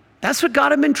 That's what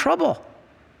got him in trouble.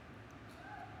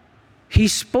 He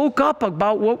spoke up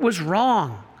about what was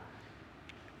wrong.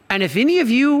 And if any of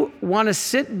you want to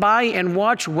sit by and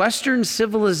watch Western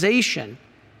civilization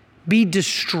be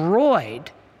destroyed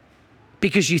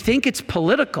because you think it's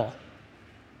political,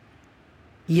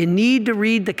 you need to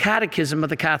read the Catechism of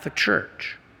the Catholic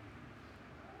Church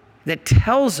that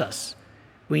tells us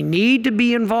we need to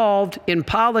be involved in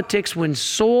politics when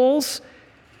souls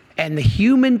and the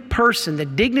human person, the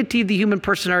dignity of the human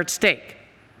person, are at stake.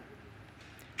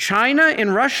 China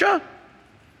and Russia,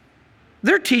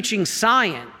 they're teaching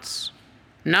science,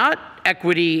 not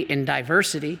equity and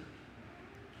diversity.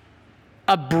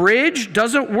 A bridge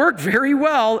doesn't work very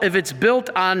well if it's built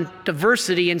on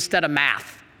diversity instead of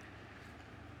math.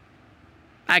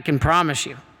 I can promise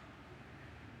you.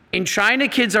 In China,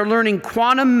 kids are learning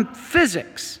quantum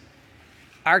physics.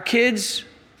 Our kids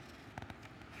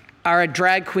are at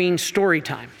drag queen story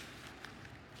time.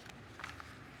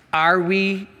 Are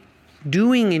we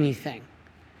doing anything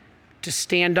to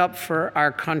stand up for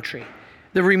our country?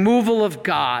 The removal of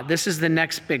God. This is the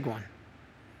next big one.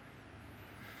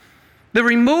 The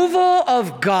removal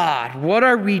of God. What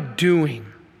are we doing?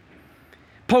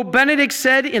 Pope Benedict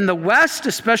said in the West,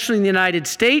 especially in the United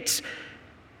States,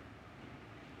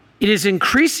 it is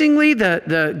increasingly,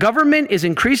 the government is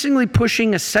increasingly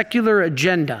pushing a secular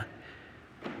agenda.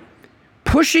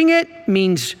 Pushing it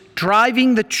means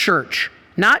driving the church,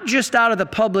 not just out of the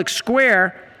public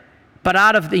square, but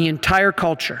out of the entire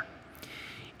culture.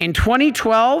 In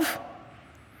 2012,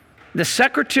 the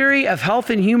Secretary of Health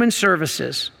and Human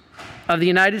Services of the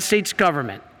United States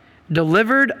government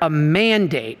delivered a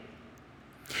mandate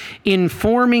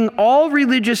informing all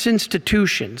religious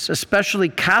institutions, especially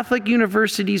Catholic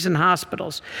universities and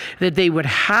hospitals, that they would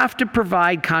have to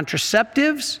provide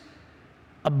contraceptives,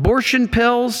 abortion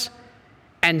pills,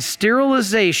 and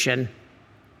sterilization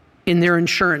in their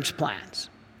insurance plans.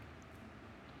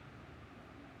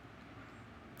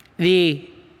 The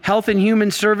Health and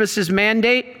Human Services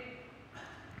mandate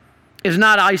is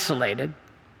not isolated,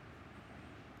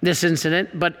 this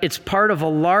incident, but it's part of a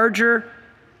larger,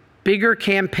 bigger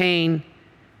campaign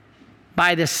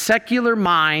by the secular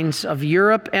minds of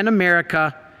Europe and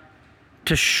America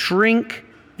to shrink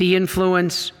the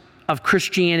influence of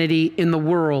Christianity in the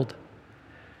world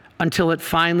until it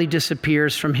finally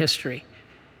disappears from history.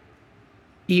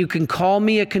 You can call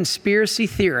me a conspiracy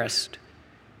theorist,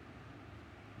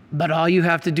 but all you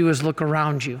have to do is look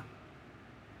around you.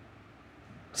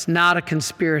 It's not a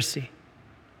conspiracy.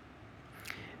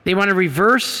 They want to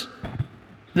reverse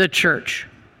the church.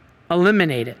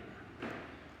 Eliminate it.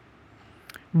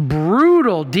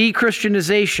 Brutal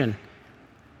de-Christianization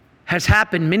has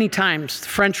happened many times. The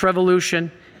French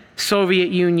Revolution,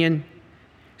 Soviet Union,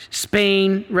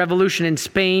 Spain, revolution in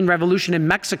Spain, revolution in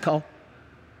Mexico.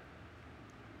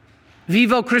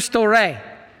 Viva Cristo Rey.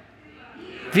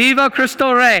 Viva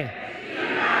Cristo Rey.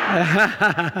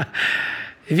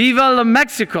 Viva la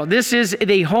Mexico. This is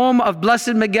the home of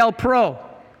Blessed Miguel Pro.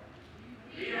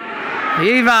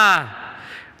 Viva.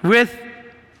 With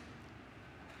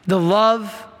the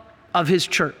love of his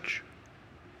church.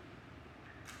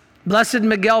 Blessed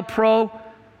Miguel Pro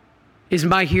is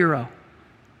my hero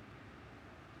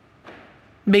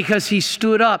because he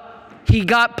stood up He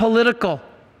got political,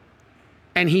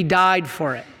 and he died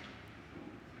for it.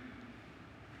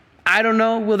 I don't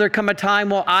know, will there come a time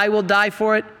where I will die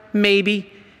for it?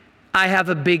 Maybe. I have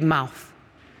a big mouth.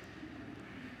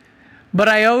 But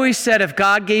I always said, if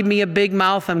God gave me a big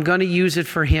mouth, I'm going to use it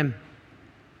for him.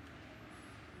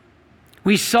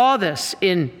 We saw this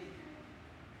in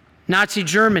Nazi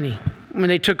Germany when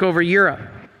they took over Europe.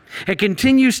 It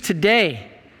continues today.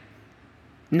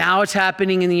 Now it's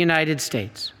happening in the United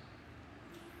States.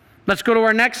 Let's go to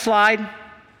our next slide.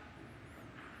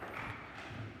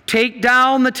 Take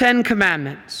down the 10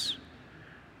 Commandments.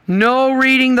 No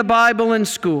reading the Bible in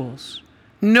schools.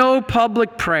 No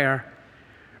public prayer.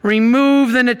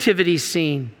 Remove the nativity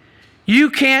scene. You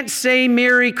can't say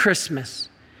Merry Christmas.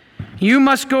 You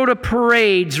must go to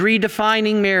parades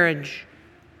redefining marriage.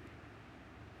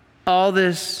 All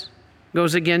this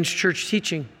goes against church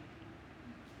teaching.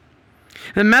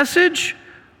 The message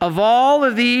of all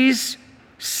of these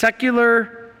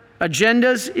secular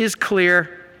agendas is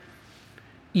clear.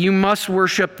 You must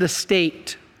worship the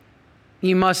state.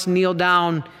 You must kneel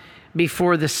down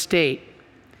before the state.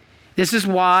 This is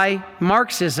why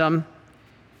Marxism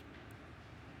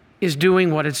is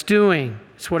doing what it's doing.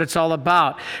 It's what it's all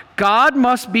about. God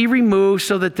must be removed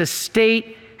so that the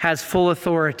state has full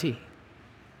authority.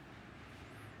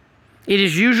 It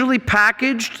is usually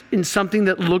packaged in something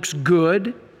that looks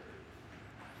good.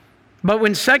 But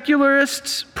when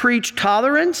secularists preach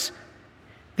tolerance,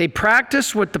 they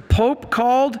practice what the Pope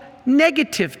called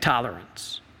negative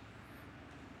tolerance,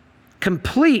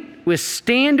 complete with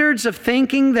standards of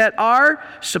thinking that are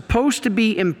supposed to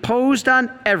be imposed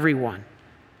on everyone.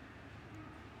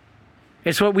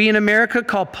 It's what we in America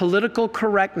call political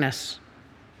correctness.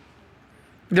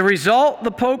 The result,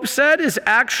 the Pope said, is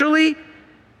actually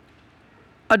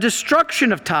a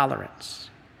destruction of tolerance.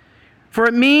 For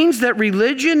it means that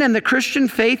religion and the Christian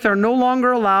faith are no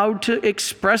longer allowed to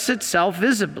express itself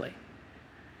visibly.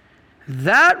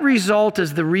 That result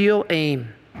is the real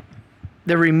aim,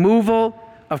 the removal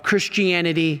of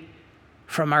Christianity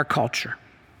from our culture.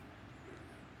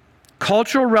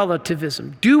 Cultural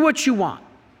relativism. Do what you want.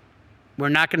 We're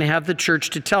not going to have the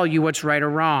church to tell you what's right or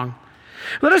wrong.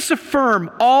 Let us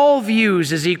affirm all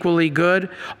views as equally good.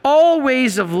 All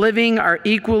ways of living are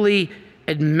equally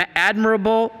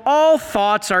admirable. All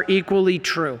thoughts are equally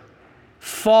true.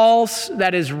 False,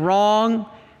 that is wrong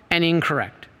and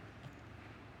incorrect.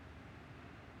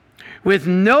 With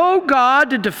no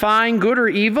God to define good or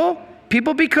evil,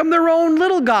 people become their own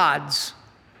little gods,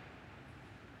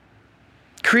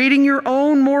 creating your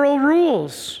own moral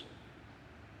rules.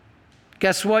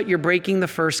 Guess what? You're breaking the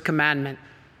first commandment.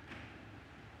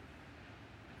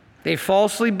 They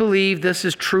falsely believe this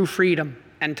is true freedom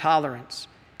and tolerance.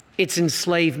 It's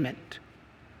enslavement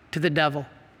to the devil.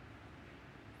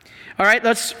 All right,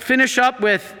 let's finish up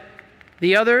with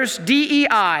the others.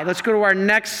 DEI. Let's go to our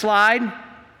next slide.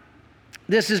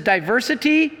 This is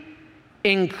diversity,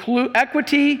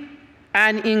 equity,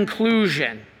 and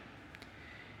inclusion.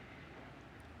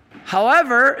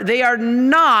 However, they are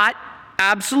not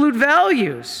absolute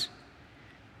values.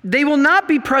 They will not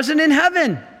be present in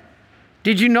heaven.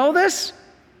 Did you know this?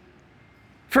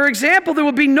 For example, there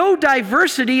will be no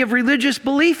diversity of religious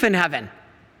belief in heaven.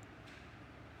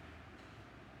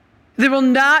 There will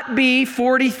not be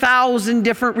 40,000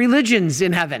 different religions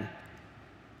in heaven.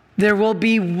 There will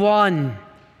be one.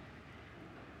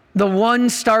 The one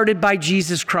started by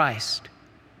Jesus Christ.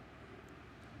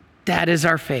 That is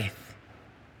our faith.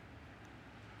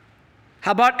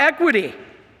 How about equity?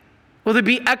 Will there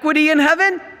be equity in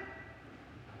heaven?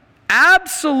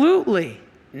 Absolutely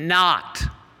not.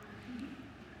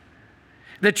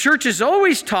 The church has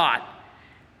always taught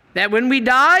that when we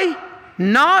die,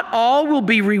 not all will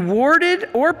be rewarded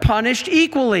or punished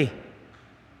equally.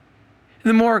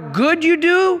 The more good you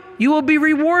do, you will be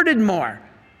rewarded more.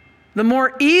 The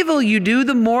more evil you do,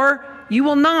 the more you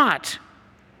will not.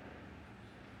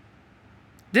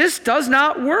 This does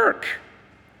not work.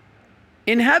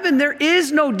 In heaven, there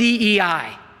is no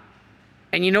DEI.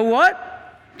 And you know what?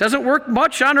 Doesn't work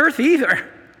much on earth either.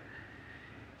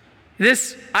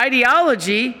 This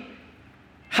ideology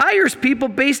hires people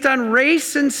based on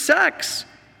race and sex,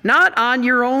 not on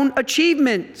your own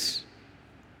achievements.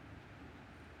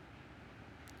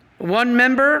 One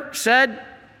member said,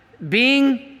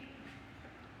 being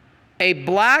a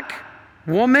black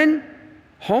woman,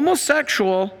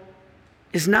 homosexual,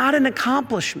 is not an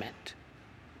accomplishment.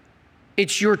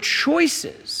 It's your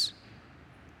choices.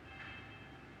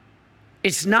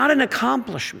 It's not an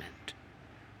accomplishment.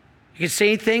 You can say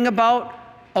anything about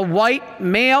a white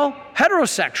male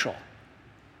heterosexual.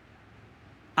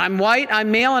 I'm white,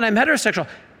 I'm male, and I'm heterosexual.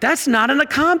 That's not an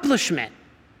accomplishment.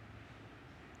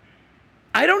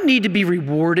 I don't need to be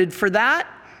rewarded for that.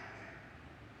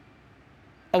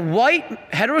 A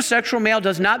white heterosexual male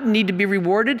does not need to be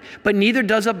rewarded, but neither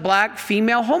does a black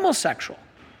female homosexual.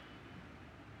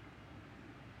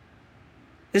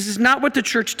 This is not what the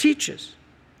church teaches.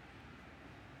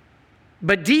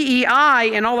 But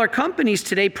DEI and all our companies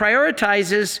today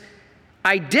prioritizes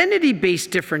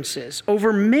identity-based differences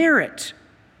over merit.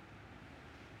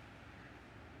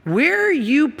 Where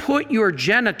you put your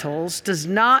genitals does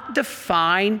not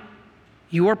define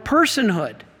your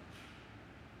personhood.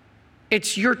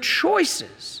 It's your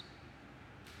choices.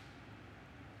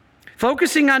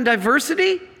 Focusing on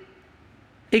diversity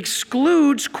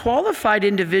excludes qualified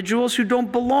individuals who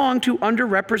don't belong to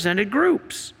underrepresented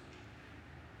groups.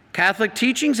 Catholic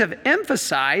teachings have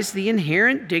emphasized the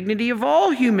inherent dignity of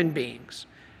all human beings,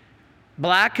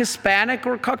 black, Hispanic,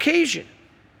 or Caucasian.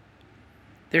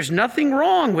 There's nothing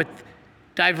wrong with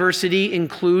diversity,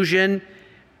 inclusion,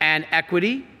 and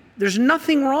equity. There's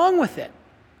nothing wrong with it.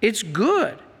 It's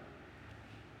good.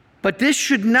 But this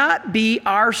should not be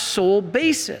our sole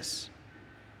basis.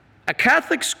 A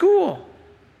Catholic school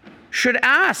should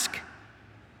ask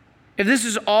if this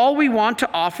is all we want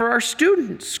to offer our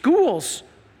students. Schools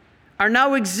are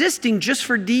now existing just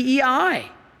for DEI.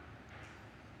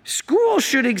 Schools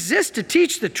should exist to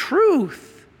teach the truth.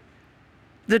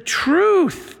 The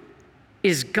truth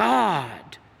is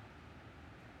God.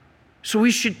 So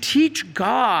we should teach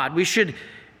God. Should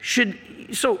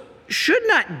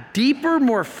not deeper,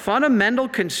 more fundamental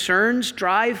concerns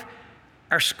drive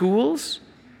our schools?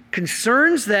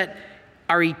 Concerns that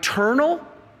are eternal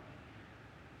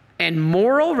and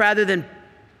moral rather than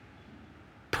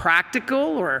practical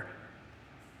or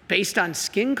based on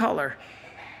skin color.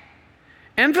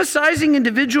 Emphasizing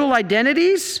individual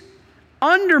identities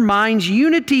undermines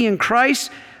unity in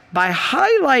Christ by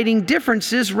highlighting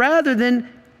differences rather than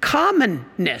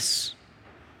commonness.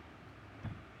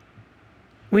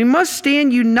 We must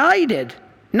stand united,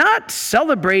 not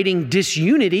celebrating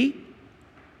disunity.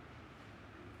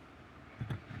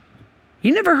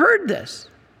 You never heard this.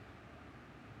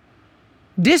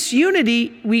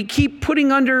 Disunity we keep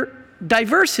putting under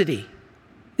diversity.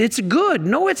 It's good.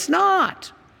 No, it's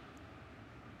not.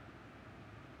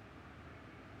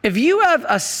 If you have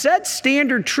a set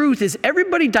standard truth, is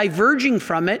everybody diverging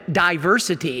from it,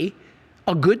 diversity,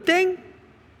 a good thing?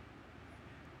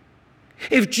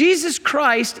 If Jesus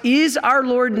Christ is our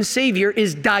Lord and Savior,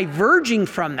 is diverging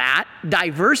from that,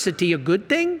 diversity, a good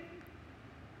thing?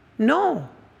 No.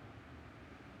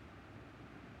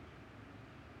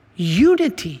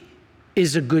 Unity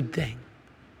is a good thing.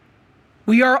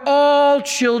 We are all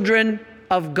children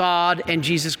of God, and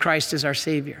Jesus Christ is our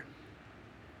Savior.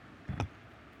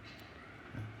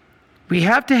 We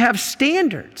have to have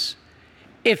standards.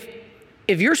 If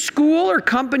your school or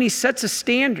company sets a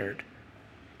standard,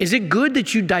 is it good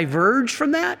that you diverge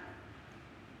from that?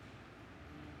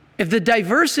 If the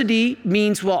diversity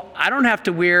means, well, I don't have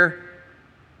to wear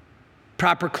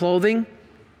proper clothing,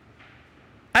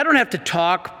 I don't have to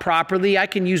talk properly, I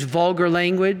can use vulgar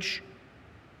language,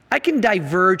 I can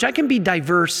diverge, I can be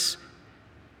diverse.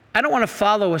 I don't want to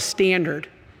follow a standard,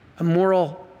 a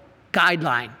moral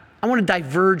guideline. I want to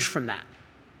diverge from that.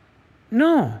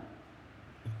 No.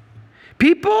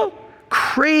 People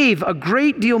crave a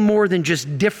great deal more than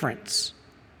just difference.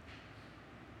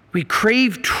 We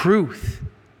crave truth.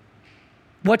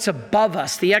 What's above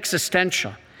us, the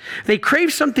existential. They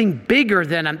crave something bigger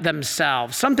than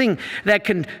themselves, something that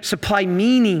can supply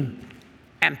meaning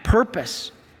and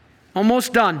purpose.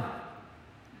 Almost done.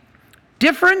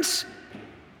 Difference,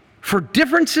 for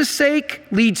difference's sake,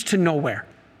 leads to nowhere.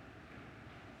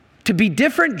 To be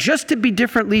different, just to be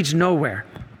different, leads nowhere.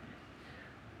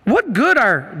 What good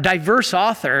are diverse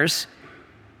authors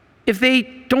if they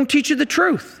don't teach you the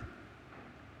truth?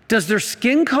 Does their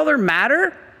skin color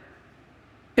matter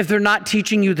if they're not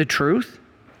teaching you the truth?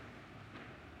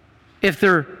 If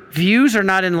their views are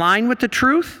not in line with the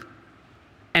truth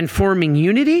and forming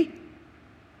unity?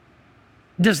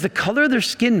 Does the color of their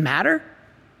skin matter?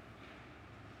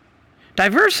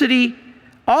 Diversity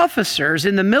officers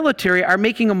in the military are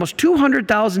making almost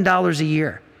 $200,000 a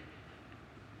year.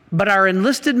 But our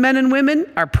enlisted men and women,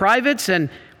 our privates and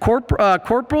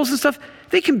corporals and stuff,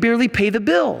 they can barely pay the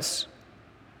bills.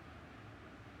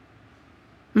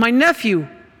 My nephew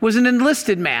was an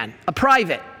enlisted man, a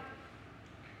private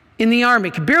in the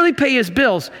Army, could barely pay his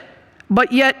bills,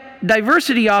 but yet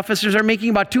diversity officers are making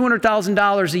about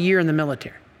 $200,000 a year in the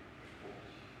military.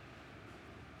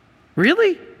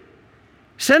 Really?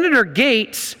 Senator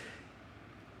Gates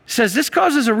says this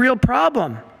causes a real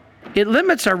problem. It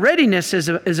limits our readiness as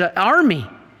an army.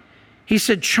 He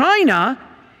said, China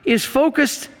is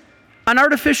focused on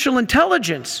artificial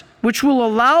intelligence, which will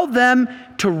allow them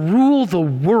to rule the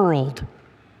world,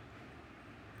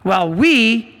 while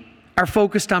we are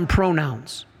focused on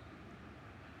pronouns.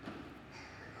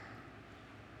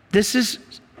 This is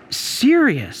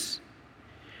serious.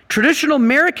 Traditional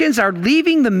Americans are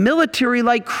leaving the military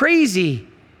like crazy.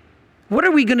 What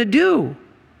are we going to do?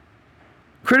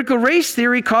 Critical race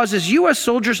theory causes U.S.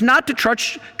 soldiers not to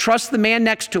trust the man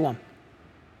next to them.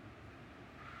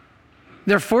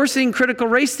 They're forcing critical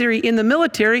race theory in the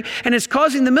military, and it's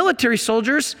causing the military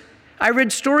soldiers, I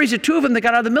read stories of 2 of them that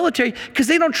got out of the military because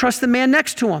they don't trust the man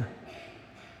next to them.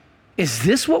 Is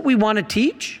this what we want to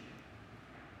teach?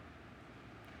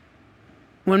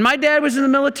 When my dad was in the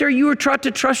military, you were taught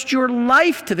to trust your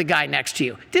life to the guy next to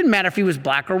you. It didn't matter if he was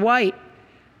black or white,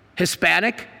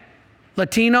 Hispanic,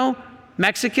 Latino,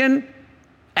 Mexican,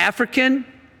 African,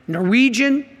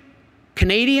 Norwegian,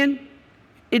 Canadian.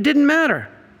 It didn't matter.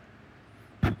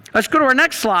 Let's go to our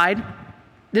next slide.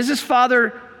 This is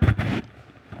Father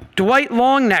Dwight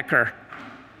Longnecker,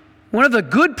 one of the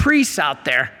good priests out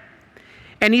there.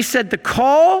 And he said the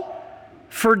call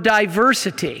for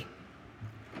diversity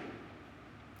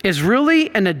is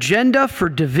really an agenda for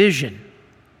division.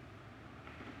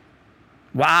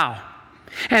 Wow.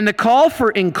 And the call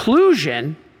for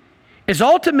inclusion is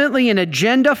ultimately an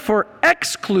agenda for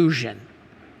exclusion.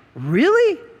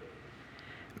 Really?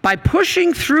 By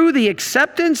pushing through the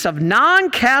acceptance of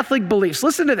non-Catholic beliefs.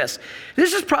 Listen to this.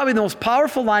 This is probably the most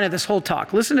powerful line of this whole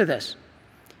talk. Listen to this.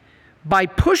 By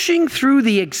pushing through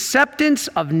the acceptance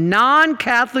of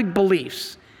non-Catholic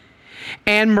beliefs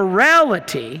and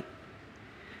morality,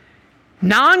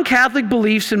 non-Catholic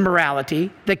beliefs and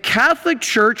morality, the Catholic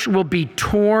Church will be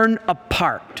torn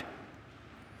apart.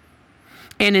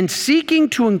 And in seeking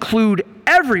to include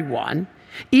everyone,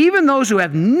 even those who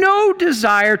have no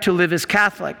desire to live as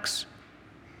Catholics,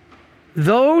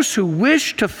 those who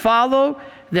wish to follow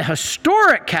the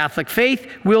historic Catholic faith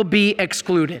will be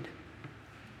excluded.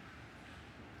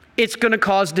 It's going to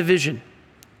cause division.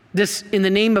 This, in the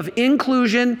name of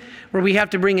inclusion, where we have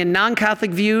to bring in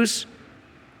non-Catholic views,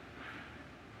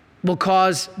 will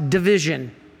cause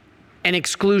division and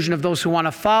exclusion of those who want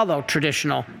to follow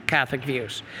traditional Catholic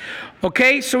views.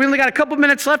 Okay, so we only got a couple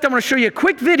minutes left. I'm going to show you a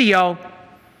quick video.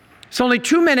 It's only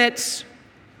 2 minutes,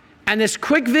 and this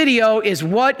quick video is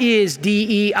what is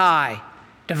DEI?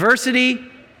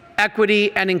 Diversity,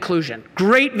 equity, and inclusion.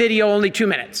 Great video, only 2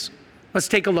 minutes. Let's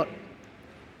take a look.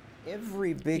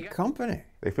 Every big company.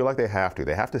 They feel like they have to.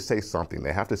 They have to say something.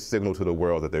 They have to signal to the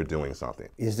world that they're doing something.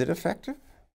 Is it effective?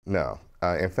 No.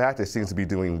 In fact, it seems to be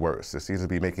doing worse. It seems to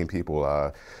be making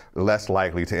people less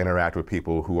likely to interact with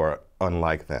people who are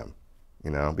unlike them,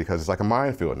 because it's like a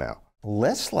minefield now.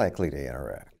 Less likely to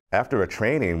interact. After a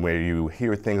training where you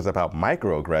hear things about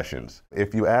microaggressions,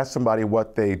 if you ask somebody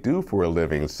what they do for a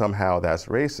living, somehow that's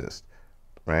racist,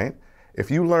 right? If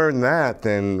you learn that,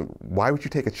 then why would you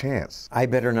take a chance? I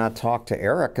better not talk to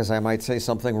Eric because I might say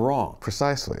something wrong.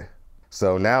 Precisely.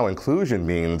 So now inclusion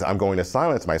means I'm going to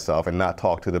silence myself and not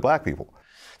talk to the black people.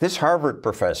 This Harvard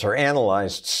professor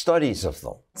analyzed studies of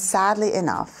them. Sadly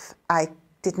enough, I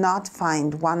did not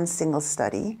find one single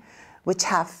study which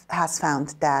has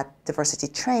found that diversity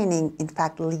training, in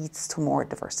fact, leads to more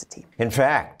diversity. In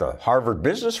fact, the Harvard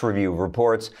Business Review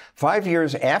reports 5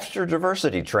 years after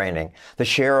diversity training, the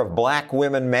share of black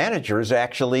women managers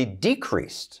actually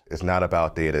decreased. It's not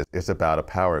about data, it's about a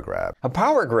power grab. A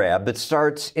power grab that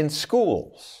starts in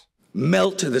schools.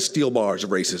 Melt to the steel bars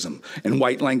of racism and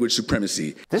white language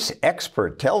supremacy. This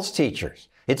expert tells teachers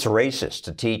it's racist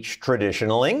to teach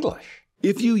traditional English.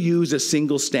 If you use a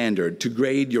single standard to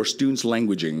grade your students'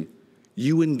 languaging,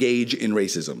 you engage in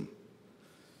racism.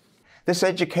 This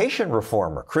education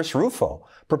reformer, Chris Rufo,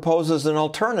 proposes an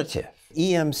alternative.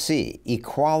 EMC,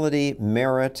 equality,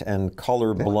 merit, and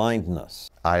color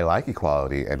blindness. I like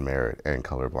equality and merit and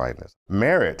color blindness.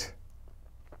 Merit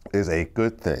is a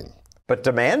good thing. But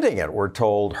demanding it, we're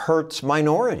told, hurts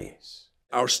minorities.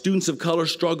 Our students of color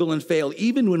struggle and fail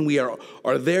even when we are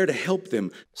there to help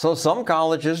them. So some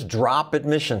colleges drop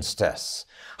admissions tests.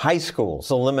 High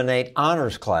schools eliminate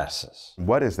honors classes.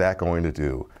 What is that going to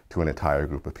do to an entire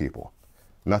group of people?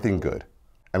 Nothing good.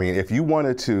 I mean, if you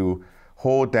wanted to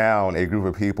hold down a group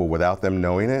of people without them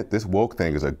knowing it, this woke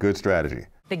thing is a good strategy.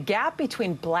 The gap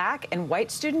between black and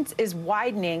white students is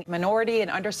widening, minority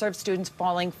and underserved students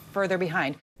falling further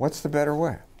behind. What's the better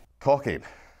way? Talking.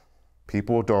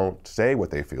 People don't say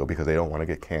what they feel because they don't want to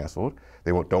get canceled.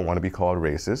 They don't want to be called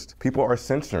racist. People are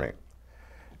censoring,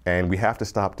 and we have to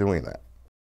stop doing that.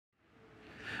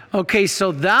 Okay,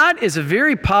 so that is a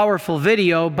very powerful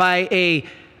video by a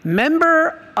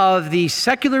member of the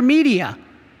secular media.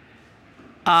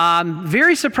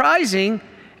 Very surprising,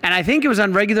 and I think it was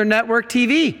on regular network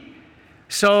TV.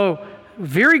 So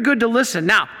very good to listen.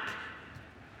 Now,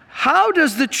 how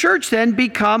does the church then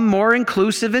become more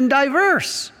inclusive and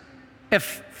diverse?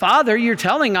 If, Father, you're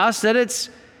telling us that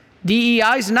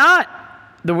DEI is not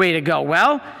the way to go.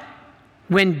 Well,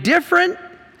 when different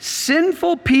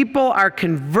sinful people are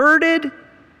converted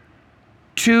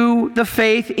to the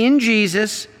faith in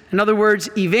Jesus, in other words,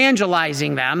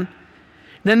 evangelizing them,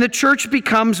 then the church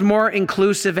becomes more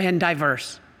inclusive and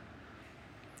diverse.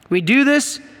 We do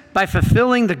this by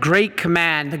fulfilling the great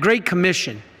command, the great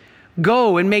commission.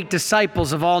 Go and make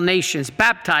disciples of all nations,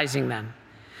 baptizing them.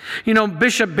 You know,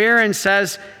 Bishop Barron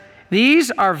says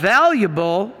these are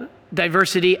valuable,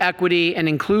 diversity, equity, and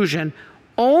inclusion,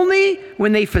 only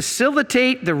when they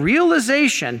facilitate the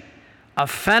realization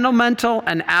of fundamental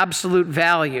and absolute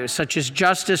values such as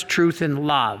justice, truth, and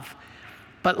love.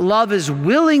 But love is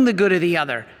willing the good of the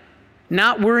other,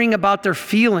 not worrying about their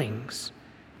feelings.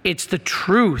 It's the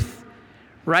truth.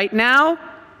 Right now,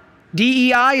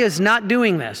 DEI is not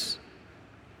doing this.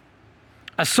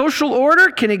 A social order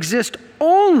can exist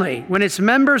only when its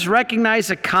members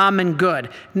recognize a common good,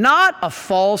 not a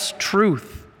false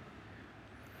truth.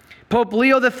 Pope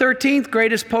Leo XIII,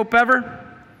 greatest pope ever,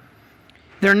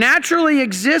 there naturally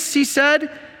exists, he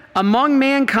said, among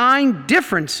mankind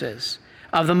differences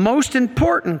of the most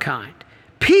important kind.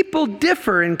 People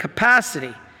differ in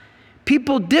capacity.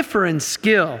 People differ in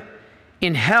skill,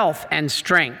 in health and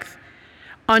strength.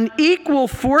 Unequal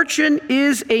fortune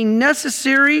is a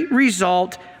necessary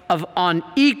result of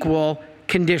unequal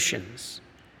conditions.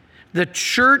 The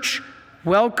church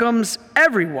welcomes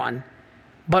everyone,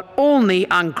 but only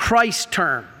on Christ's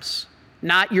terms,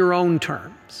 not your own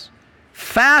terms.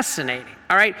 Fascinating.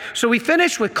 All right, so we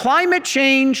finished with climate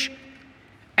change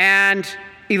and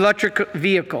electric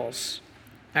vehicles.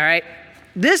 All right,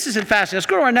 this is fascinating. Let's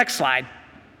go to our next slide.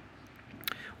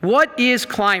 What is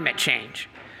climate change?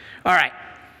 All right,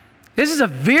 this is a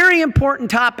very important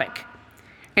topic,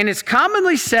 and it's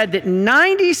commonly said that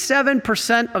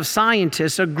 97% of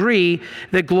scientists agree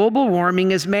that global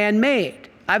warming is man-made.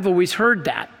 I've always heard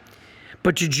that.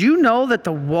 But did you know that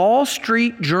the Wall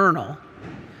Street Journal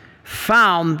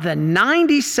found the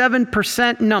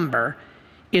 97% number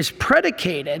is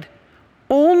predicated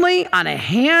only on a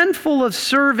handful of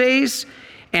surveys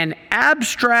and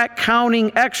abstract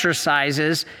counting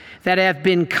exercises that have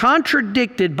been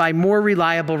contradicted by more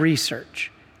reliable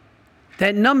research?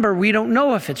 That number, we don't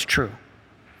know if it's true.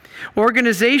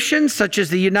 Organizations such as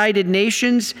the United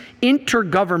Nations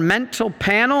Intergovernmental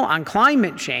Panel on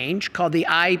Climate Change, called the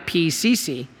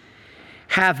IPCC,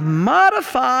 have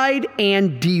modified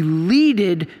and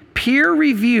deleted peer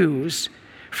reviews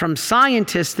from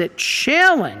scientists that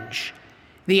challenge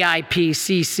the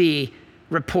IPCC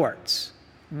reports.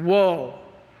 Whoa.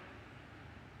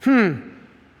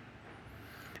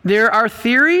 There are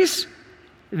theories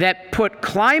that put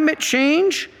climate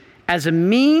change as a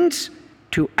means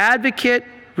to advocate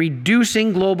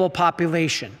reducing global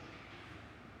population.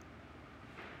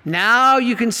 Now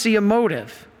you can see a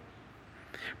motive.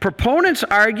 Proponents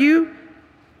argue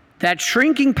that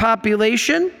shrinking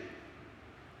population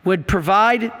would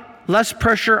provide less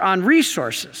pressure on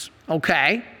resources.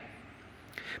 Okay.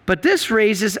 But this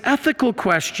raises ethical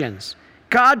questions.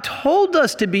 God told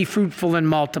us to be fruitful and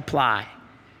multiply.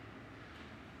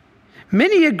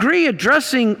 Many agree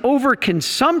addressing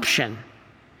overconsumption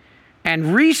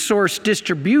and resource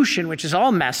distribution, which is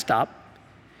all messed up,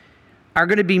 are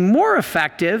going to be more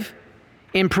effective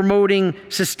in promoting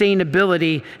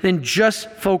sustainability than just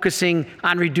focusing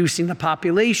on reducing the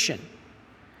population.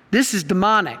 This is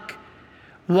demonic.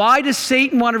 Why does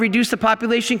Satan want to reduce the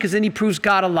population? Because then he proves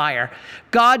God a liar.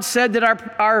 God said that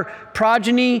our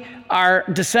progeny, our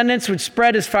descendants would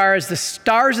spread as far as the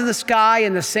stars of the sky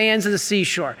and the sands of the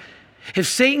seashore. If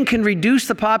Satan can reduce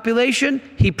the population,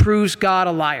 he proves God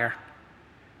a liar.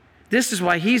 This is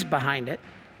why he's behind it.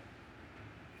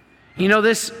 You know,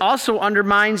 this also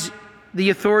undermines the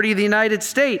authority of the United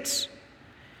States.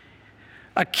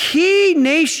 A key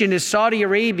nation is Saudi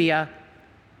Arabia,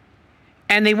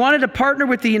 and they wanted to partner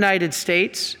with the United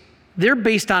States. They're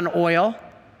based on oil.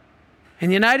 And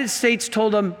the United States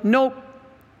told them, nope,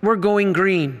 we're going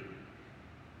green.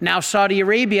 Now Saudi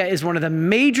Arabia is one of the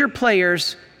major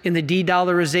players in the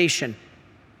de-dollarization,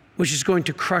 which is going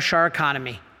to crush our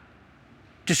economy,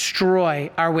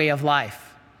 destroy our way of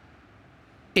life.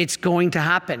 It's going to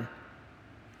happen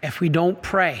if we don't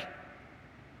pray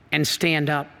and stand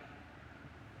up.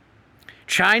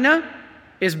 China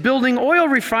is building oil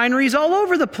refineries all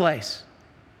over the place.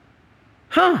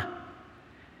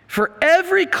 For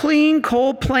every clean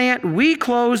coal plant we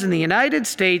close in the United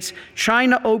States,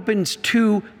 China opens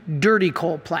 2 dirty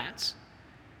coal plants.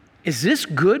 Is this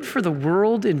good for the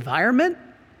world environment?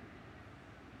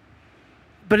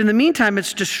 But in the meantime,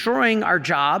 it's destroying our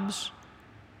jobs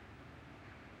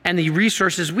and the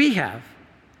resources we have.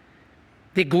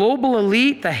 The global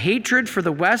elite, the hatred for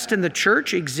the West and the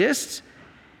church exists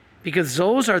because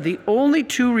those are the only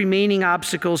 2 remaining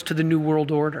obstacles to the New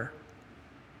World Order.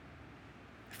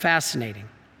 Fascinating.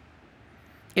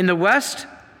 In the West,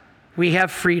 we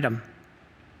have freedom,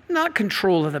 not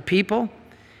control of the people,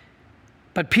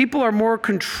 but people are more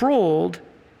controlled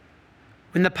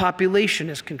when the population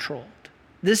is controlled.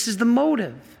 This is the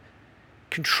motive.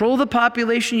 Control the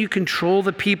population, you control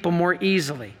the people more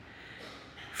easily.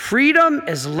 Freedom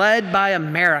is led by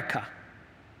America.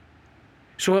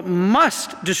 So it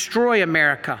must destroy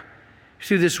America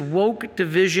through this woke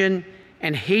division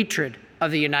and hatred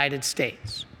of the United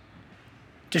States.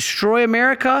 Destroy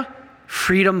America,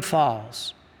 freedom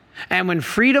falls. And when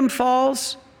freedom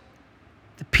falls,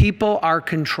 the people are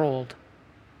controlled.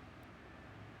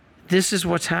 This is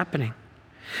what's happening.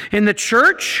 In the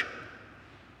church,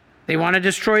 they want to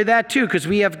destroy that too because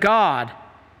we have God.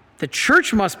 The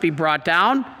church must be brought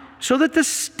down so that the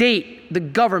state, the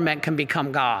government, can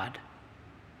become God.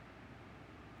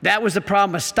 That was the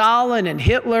problem with Stalin and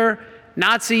Hitler,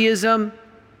 Nazism,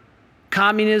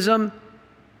 communism.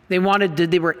 They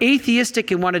were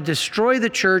atheistic and wanted to destroy the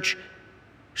church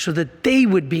so that they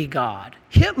would be God.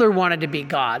 Hitler wanted to be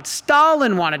God.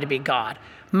 Stalin wanted to be God.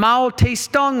 Mao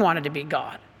Zedong wanted to be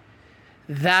God.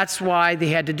 That's why they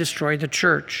had to destroy the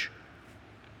church.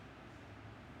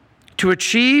 To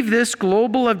achieve this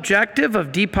global objective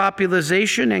of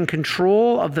depopulation and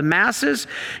control of the masses,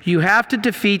 you have to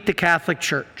defeat the Catholic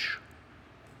Church,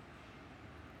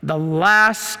 the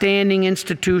last standing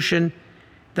institution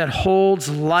that holds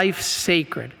life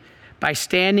sacred by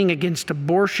standing against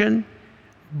abortion,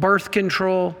 birth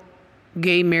control,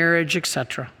 gay marriage,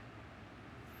 etc.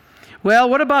 Well,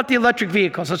 what about the electric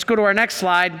vehicles? Let's go to our next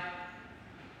slide.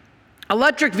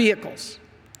 Electric vehicles.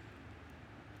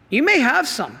 You may have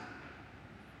some.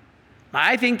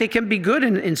 I think they can be good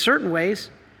in certain ways.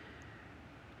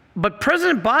 But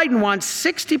President Biden wants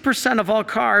 60% of all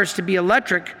cars to be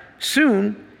electric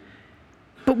soon,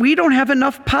 but we don't have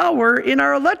enough power in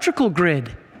our electrical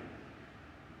grid.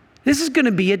 This is going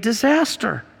to be a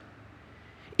disaster.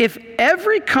 If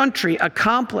every country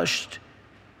accomplished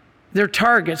their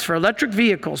targets for electric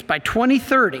vehicles by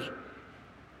 2030,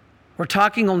 we're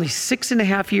talking only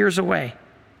 6.5 years away.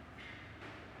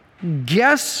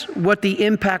 Guess what the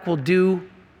impact will do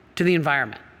to the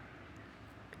environment?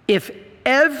 If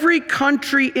every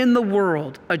country in the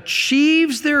world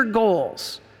achieves their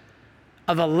goals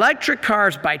of electric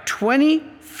cars by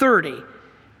 2030,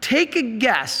 take a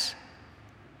guess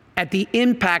at the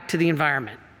impact to the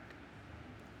environment.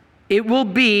 It will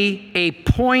be a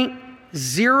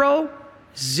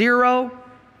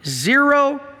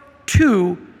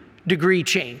 0.0002 degree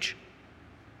change.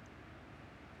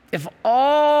 If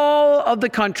all of the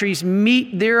countries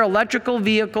meet their electrical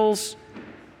vehicles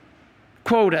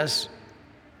quotas,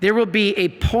 there will be a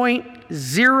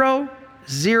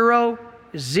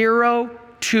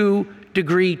 0.0002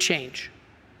 degree change.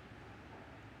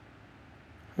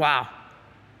 Wow.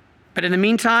 But in the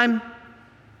meantime,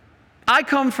 I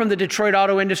come from the Detroit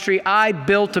auto industry. I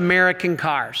built American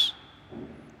cars.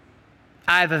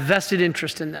 I have a vested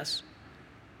interest in this.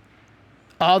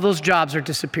 All those jobs are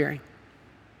disappearing.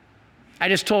 I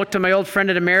just talked to my old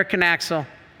friend at American Axle,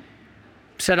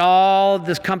 said all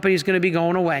this company is going to be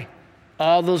going away.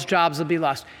 All those jobs will be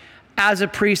lost. As a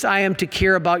priest, I am to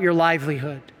care about your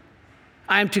livelihood.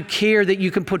 I am to care that you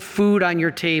can put food on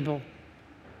your table.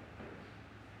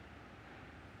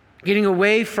 Getting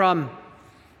away from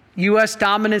U.S.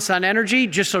 dominance on energy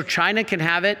just so China can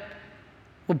have it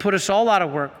will put us all out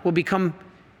of work. We'll become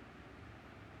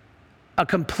a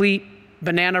complete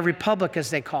banana republic, as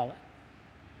they call it.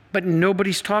 But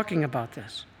nobody's talking about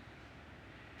this.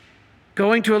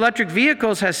 Going to electric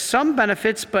vehicles has some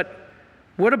benefits, but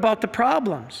what about the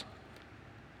problems?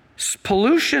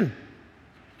 Pollution.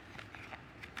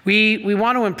 We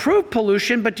want to improve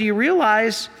pollution, but do you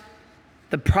realize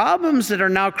the problems that are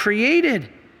now created?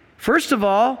 First of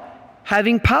all,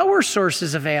 having power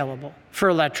sources available for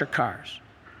electric cars.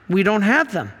 We don't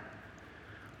have them.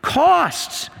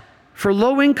 Costs for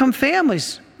low-income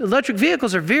families. Electric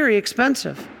vehicles are very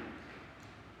expensive.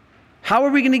 How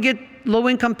are we going to get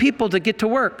low-income people to get to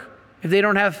work if they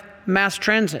don't have mass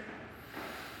transit?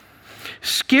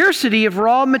 Scarcity of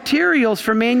raw materials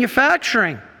for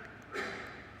manufacturing.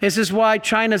 This is why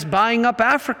China's buying up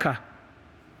Africa.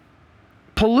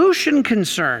 Pollution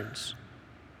concerns.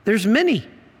 There's many.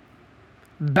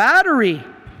 Battery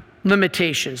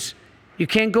limitations. You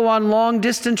can't go on long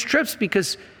distance trips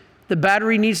because the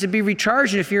battery needs to be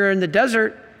recharged. And if you're in the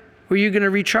desert, where are you going to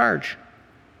recharge?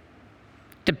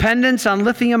 Dependence on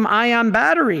lithium-ion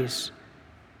batteries.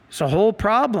 It's a whole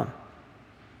problem.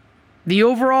 The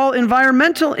overall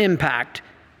environmental impact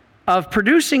of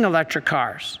producing electric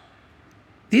cars.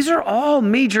 These are all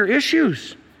major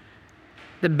issues.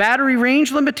 The battery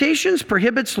range limitations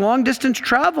prohibits long-distance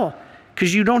travel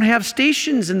because you don't have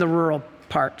stations in the rural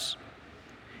parts.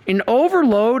 An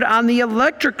overload on the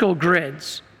electrical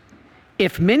grids.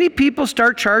 If many people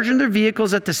start charging their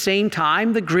vehicles at the same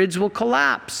time, the grids will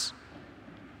collapse.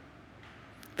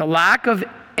 The lack of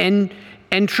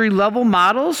entry-level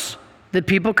models that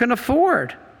people can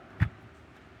afford.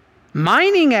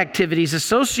 Mining activities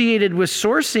associated with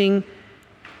sourcing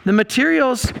the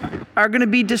materials are going to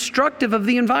be destructive of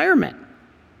the environment.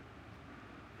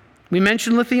 We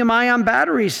mentioned lithium-ion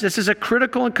batteries. This is a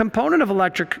critical component of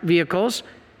electric vehicles.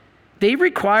 They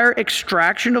require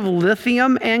extraction of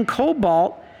lithium and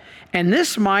cobalt, and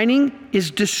this mining is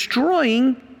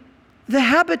destroying the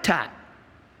habitat.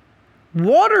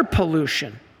 Water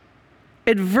pollution,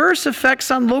 adverse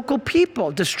effects on local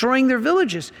people, destroying their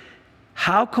villages.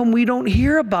 How come we don't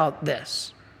hear about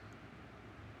this?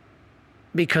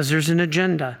 Because there's an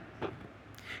agenda.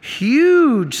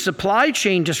 Huge supply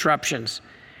chain disruptions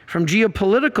from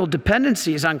geopolitical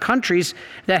dependencies on countries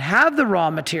that have the raw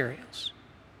materials.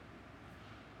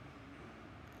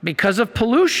 Because of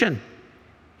pollution,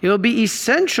 it will be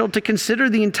essential to consider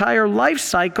the entire life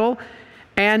cycle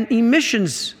and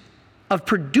emissions of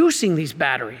producing these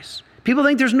batteries. People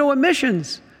think there's no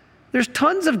emissions. There's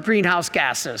tons of greenhouse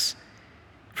gases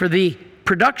for the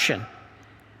production.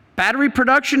 Battery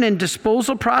production and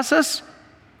disposal process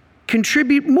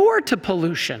contribute more to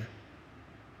pollution.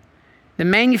 The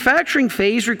manufacturing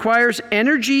phase requires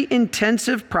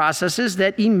energy-intensive processes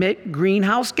that emit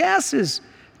greenhouse gases.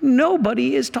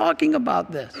 Nobody is talking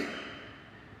about this.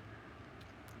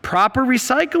 Proper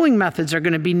recycling methods are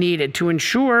going to be needed to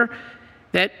ensure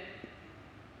that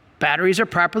batteries are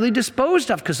properly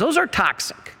disposed of, because those are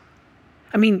toxic.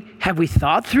 I mean, have we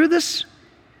thought through this?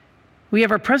 We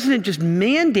have our president just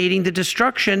mandating the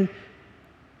destruction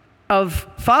of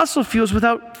fossil fuels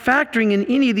without factoring in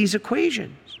any of these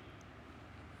equations.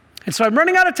 And so I'm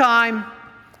running out of time,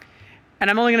 and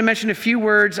I'm only going to mention a few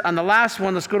words on the last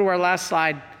one. Let's go to our last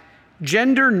slide.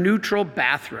 Gender-neutral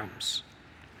bathrooms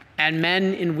and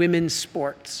men in women's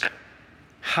sports.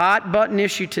 Hot button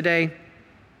issue today.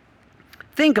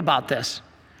 Think about this.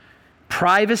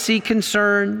 Privacy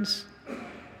concerns,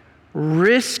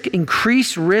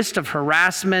 increased risk of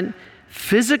harassment,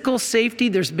 physical safety.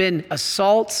 There's been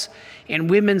assaults in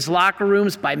women's locker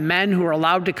rooms by men who are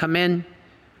allowed to come in.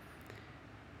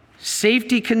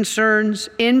 Safety concerns,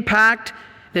 impact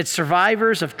that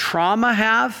survivors of trauma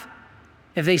have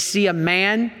if they see a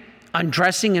man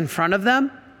undressing in front of them.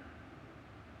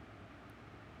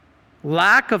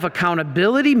 Lack of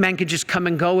accountability. Men can just come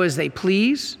and go as they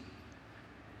please.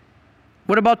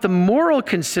 What about the moral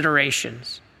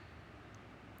considerations?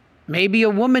 Maybe a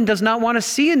woman does not want to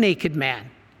see a naked man.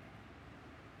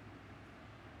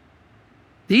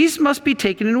 These must be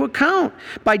taken into account.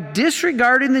 By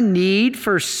disregarding the need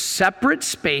for separate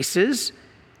spaces,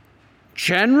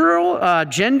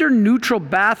 gender-neutral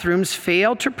bathrooms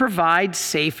fail to provide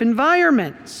safe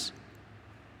environments,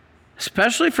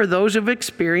 especially for those who've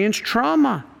experienced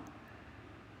trauma.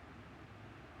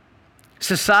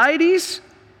 Societies,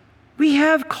 we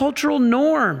have cultural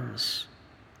norms,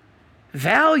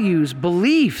 values,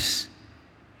 beliefs.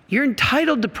 You're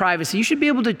entitled to privacy. You should be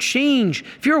able to change.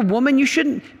 If you're a woman, you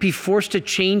shouldn't be forced to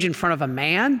change in front of a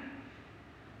man.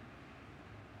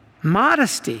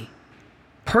 Modesty,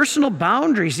 personal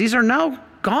boundaries, these are now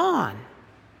gone.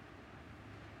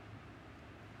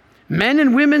 Men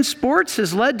and women's sports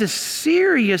has led to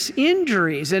serious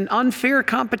injuries and unfair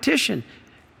competition.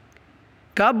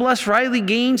 God bless Riley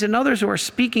Gaines and others who are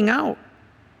speaking out.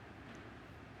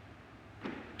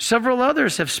 Several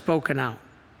others have spoken out.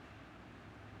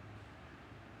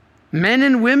 Men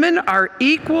and women are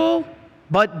equal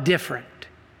but different.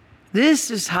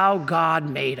 This is how God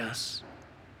made us.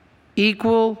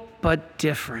 Equal but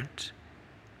different.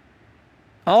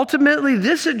 Ultimately,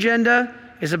 this agenda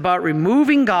is about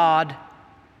removing God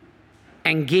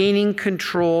and gaining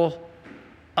control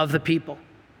of the people.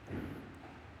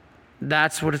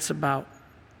 That's what it's about.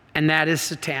 And that is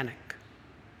satanic.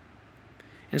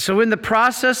 And so in the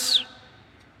process,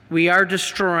 we are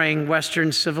destroying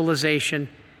Western civilization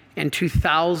and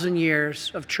 2,000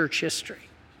 years of church history.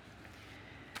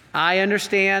 I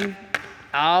understand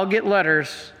I'll get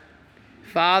letters.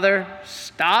 Father,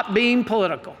 stop being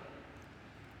political.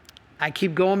 I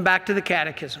keep going back to the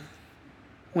catechism.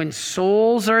 When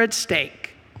souls are at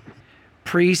stake,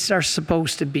 priests are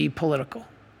supposed to be political.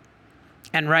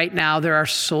 And right now there are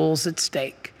souls at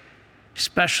stake,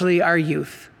 especially our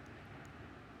youth,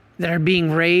 that are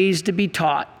being raised to be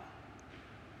taught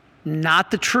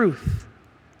not the truth,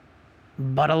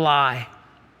 but a lie.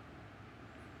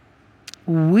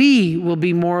 We will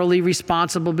be morally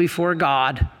responsible before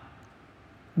God.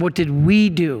 What did we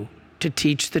do to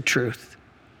teach the truth?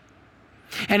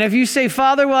 And if you say,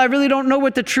 Father, well, I really don't know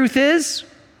what the truth is,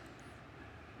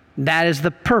 that is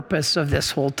the purpose of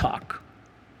this whole talk.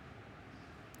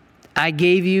 I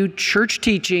gave you church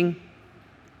teaching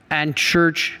and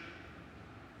church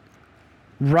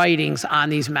writings on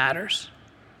these matters.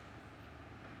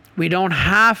 We don't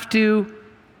have to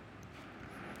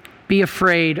be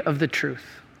afraid of the truth.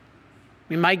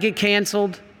 We might get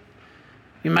canceled,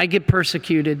 we might get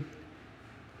persecuted,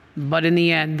 but in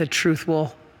the end, the truth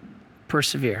will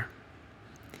persevere.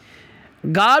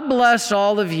 God bless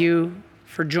all of you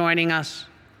for joining us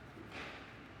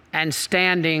and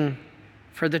standing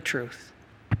for the truth.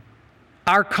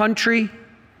 Our country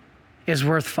is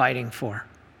worth fighting for.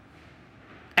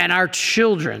 And our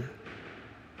children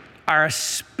are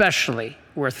especially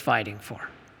worth fighting for.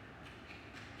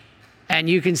 And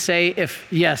you can say,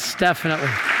 yes, definitely.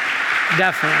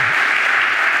 Definitely.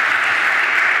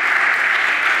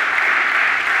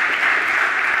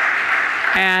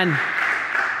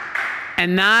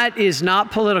 And that is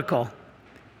not political.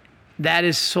 That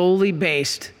is solely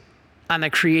based on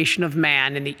the creation of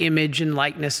man in the image and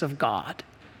likeness of God.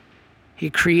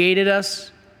 He created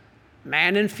us,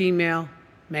 man and female,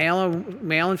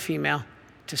 male and female,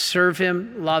 to serve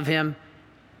him, love him,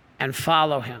 and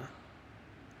follow him.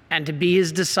 And to be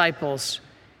his disciples,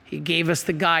 he gave us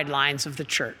the guidelines of the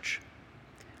church.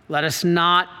 Let us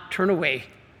not turn away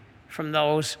from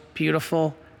those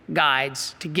beautiful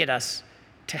guides to get us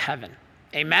to heaven.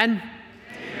 Amen?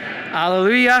 Amen.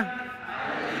 Hallelujah.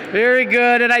 Very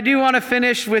good. And I do want to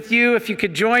finish with you. If you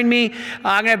could join me,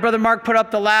 I'm going to have Brother Mark put up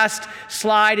the last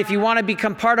slide. If you want to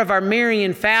become part of our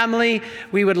Marian family,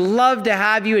 we would love to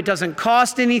have you. It doesn't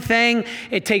cost anything.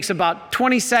 It takes about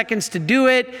 20 seconds to do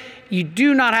it. You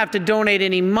do not have to donate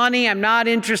any money. I'm not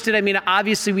interested. I mean,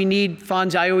 obviously we need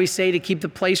funds, I always say, to keep the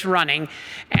place running.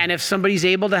 And if somebody's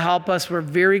able to help us, we're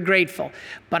very grateful.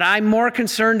 But I'm more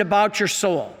concerned about your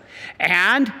soul.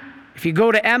 And if you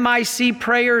go to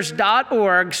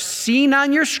micprayers.org, seen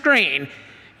on your screen,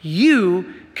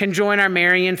 you can join our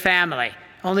Marian family.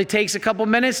 Only takes a couple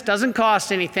minutes, doesn't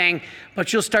cost anything,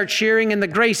 but you'll start sharing in the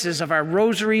graces of our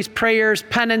rosaries, prayers,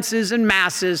 penances, and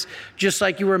masses, just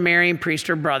like you were a Marian priest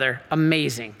or brother.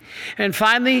 Amazing. And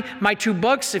finally, my 2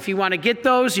 books, if you want to get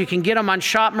those, you can get them on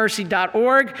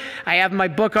shopmercy.org. I have my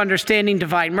book, Understanding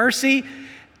Divine Mercy,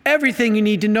 everything you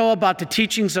need to know about the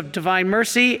teachings of divine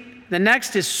mercy. The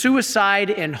next is Suicide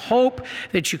and Hope,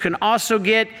 that you can also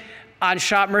get on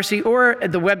Shop Mercy or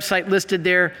at the website listed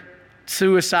there,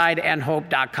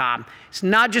 suicideandhope.com. It's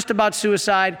not just about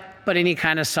suicide, but any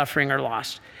kind of suffering or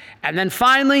loss. And then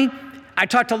finally, I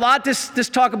talked a lot this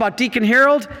talk about Deacon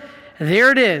Harold. There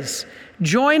it is.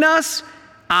 Join us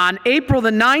on April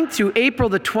the 9th through April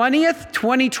the 20th,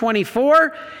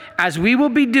 2024, as we will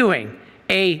be doing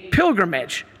a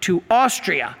pilgrimage to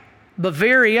Austria,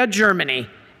 Bavaria, Germany,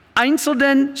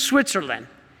 Einsiedeln, Switzerland,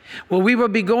 where we will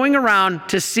be going around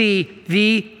to see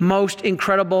the most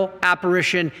incredible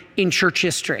apparition in church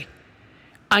history,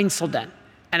 Einsiedeln.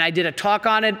 And I did a talk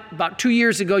on it about 2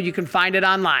 years ago. You can find it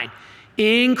online.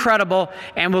 Incredible,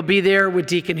 and we'll be there with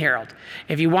Deacon Harold.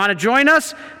 If you want to join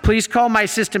us, please call my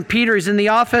assistant Peter. He's in the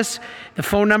office. The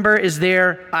phone number is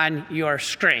there on your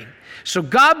screen. So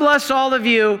God bless all of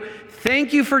you.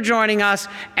 Thank you for joining us,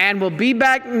 and we'll be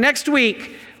back next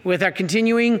week with our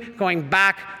continuing going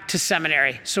back to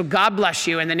seminary. So God bless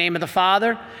you in the name of the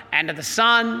Father, and of the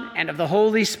Son, and of the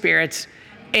Holy Spirit.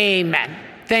 Amen.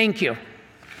 Thank you.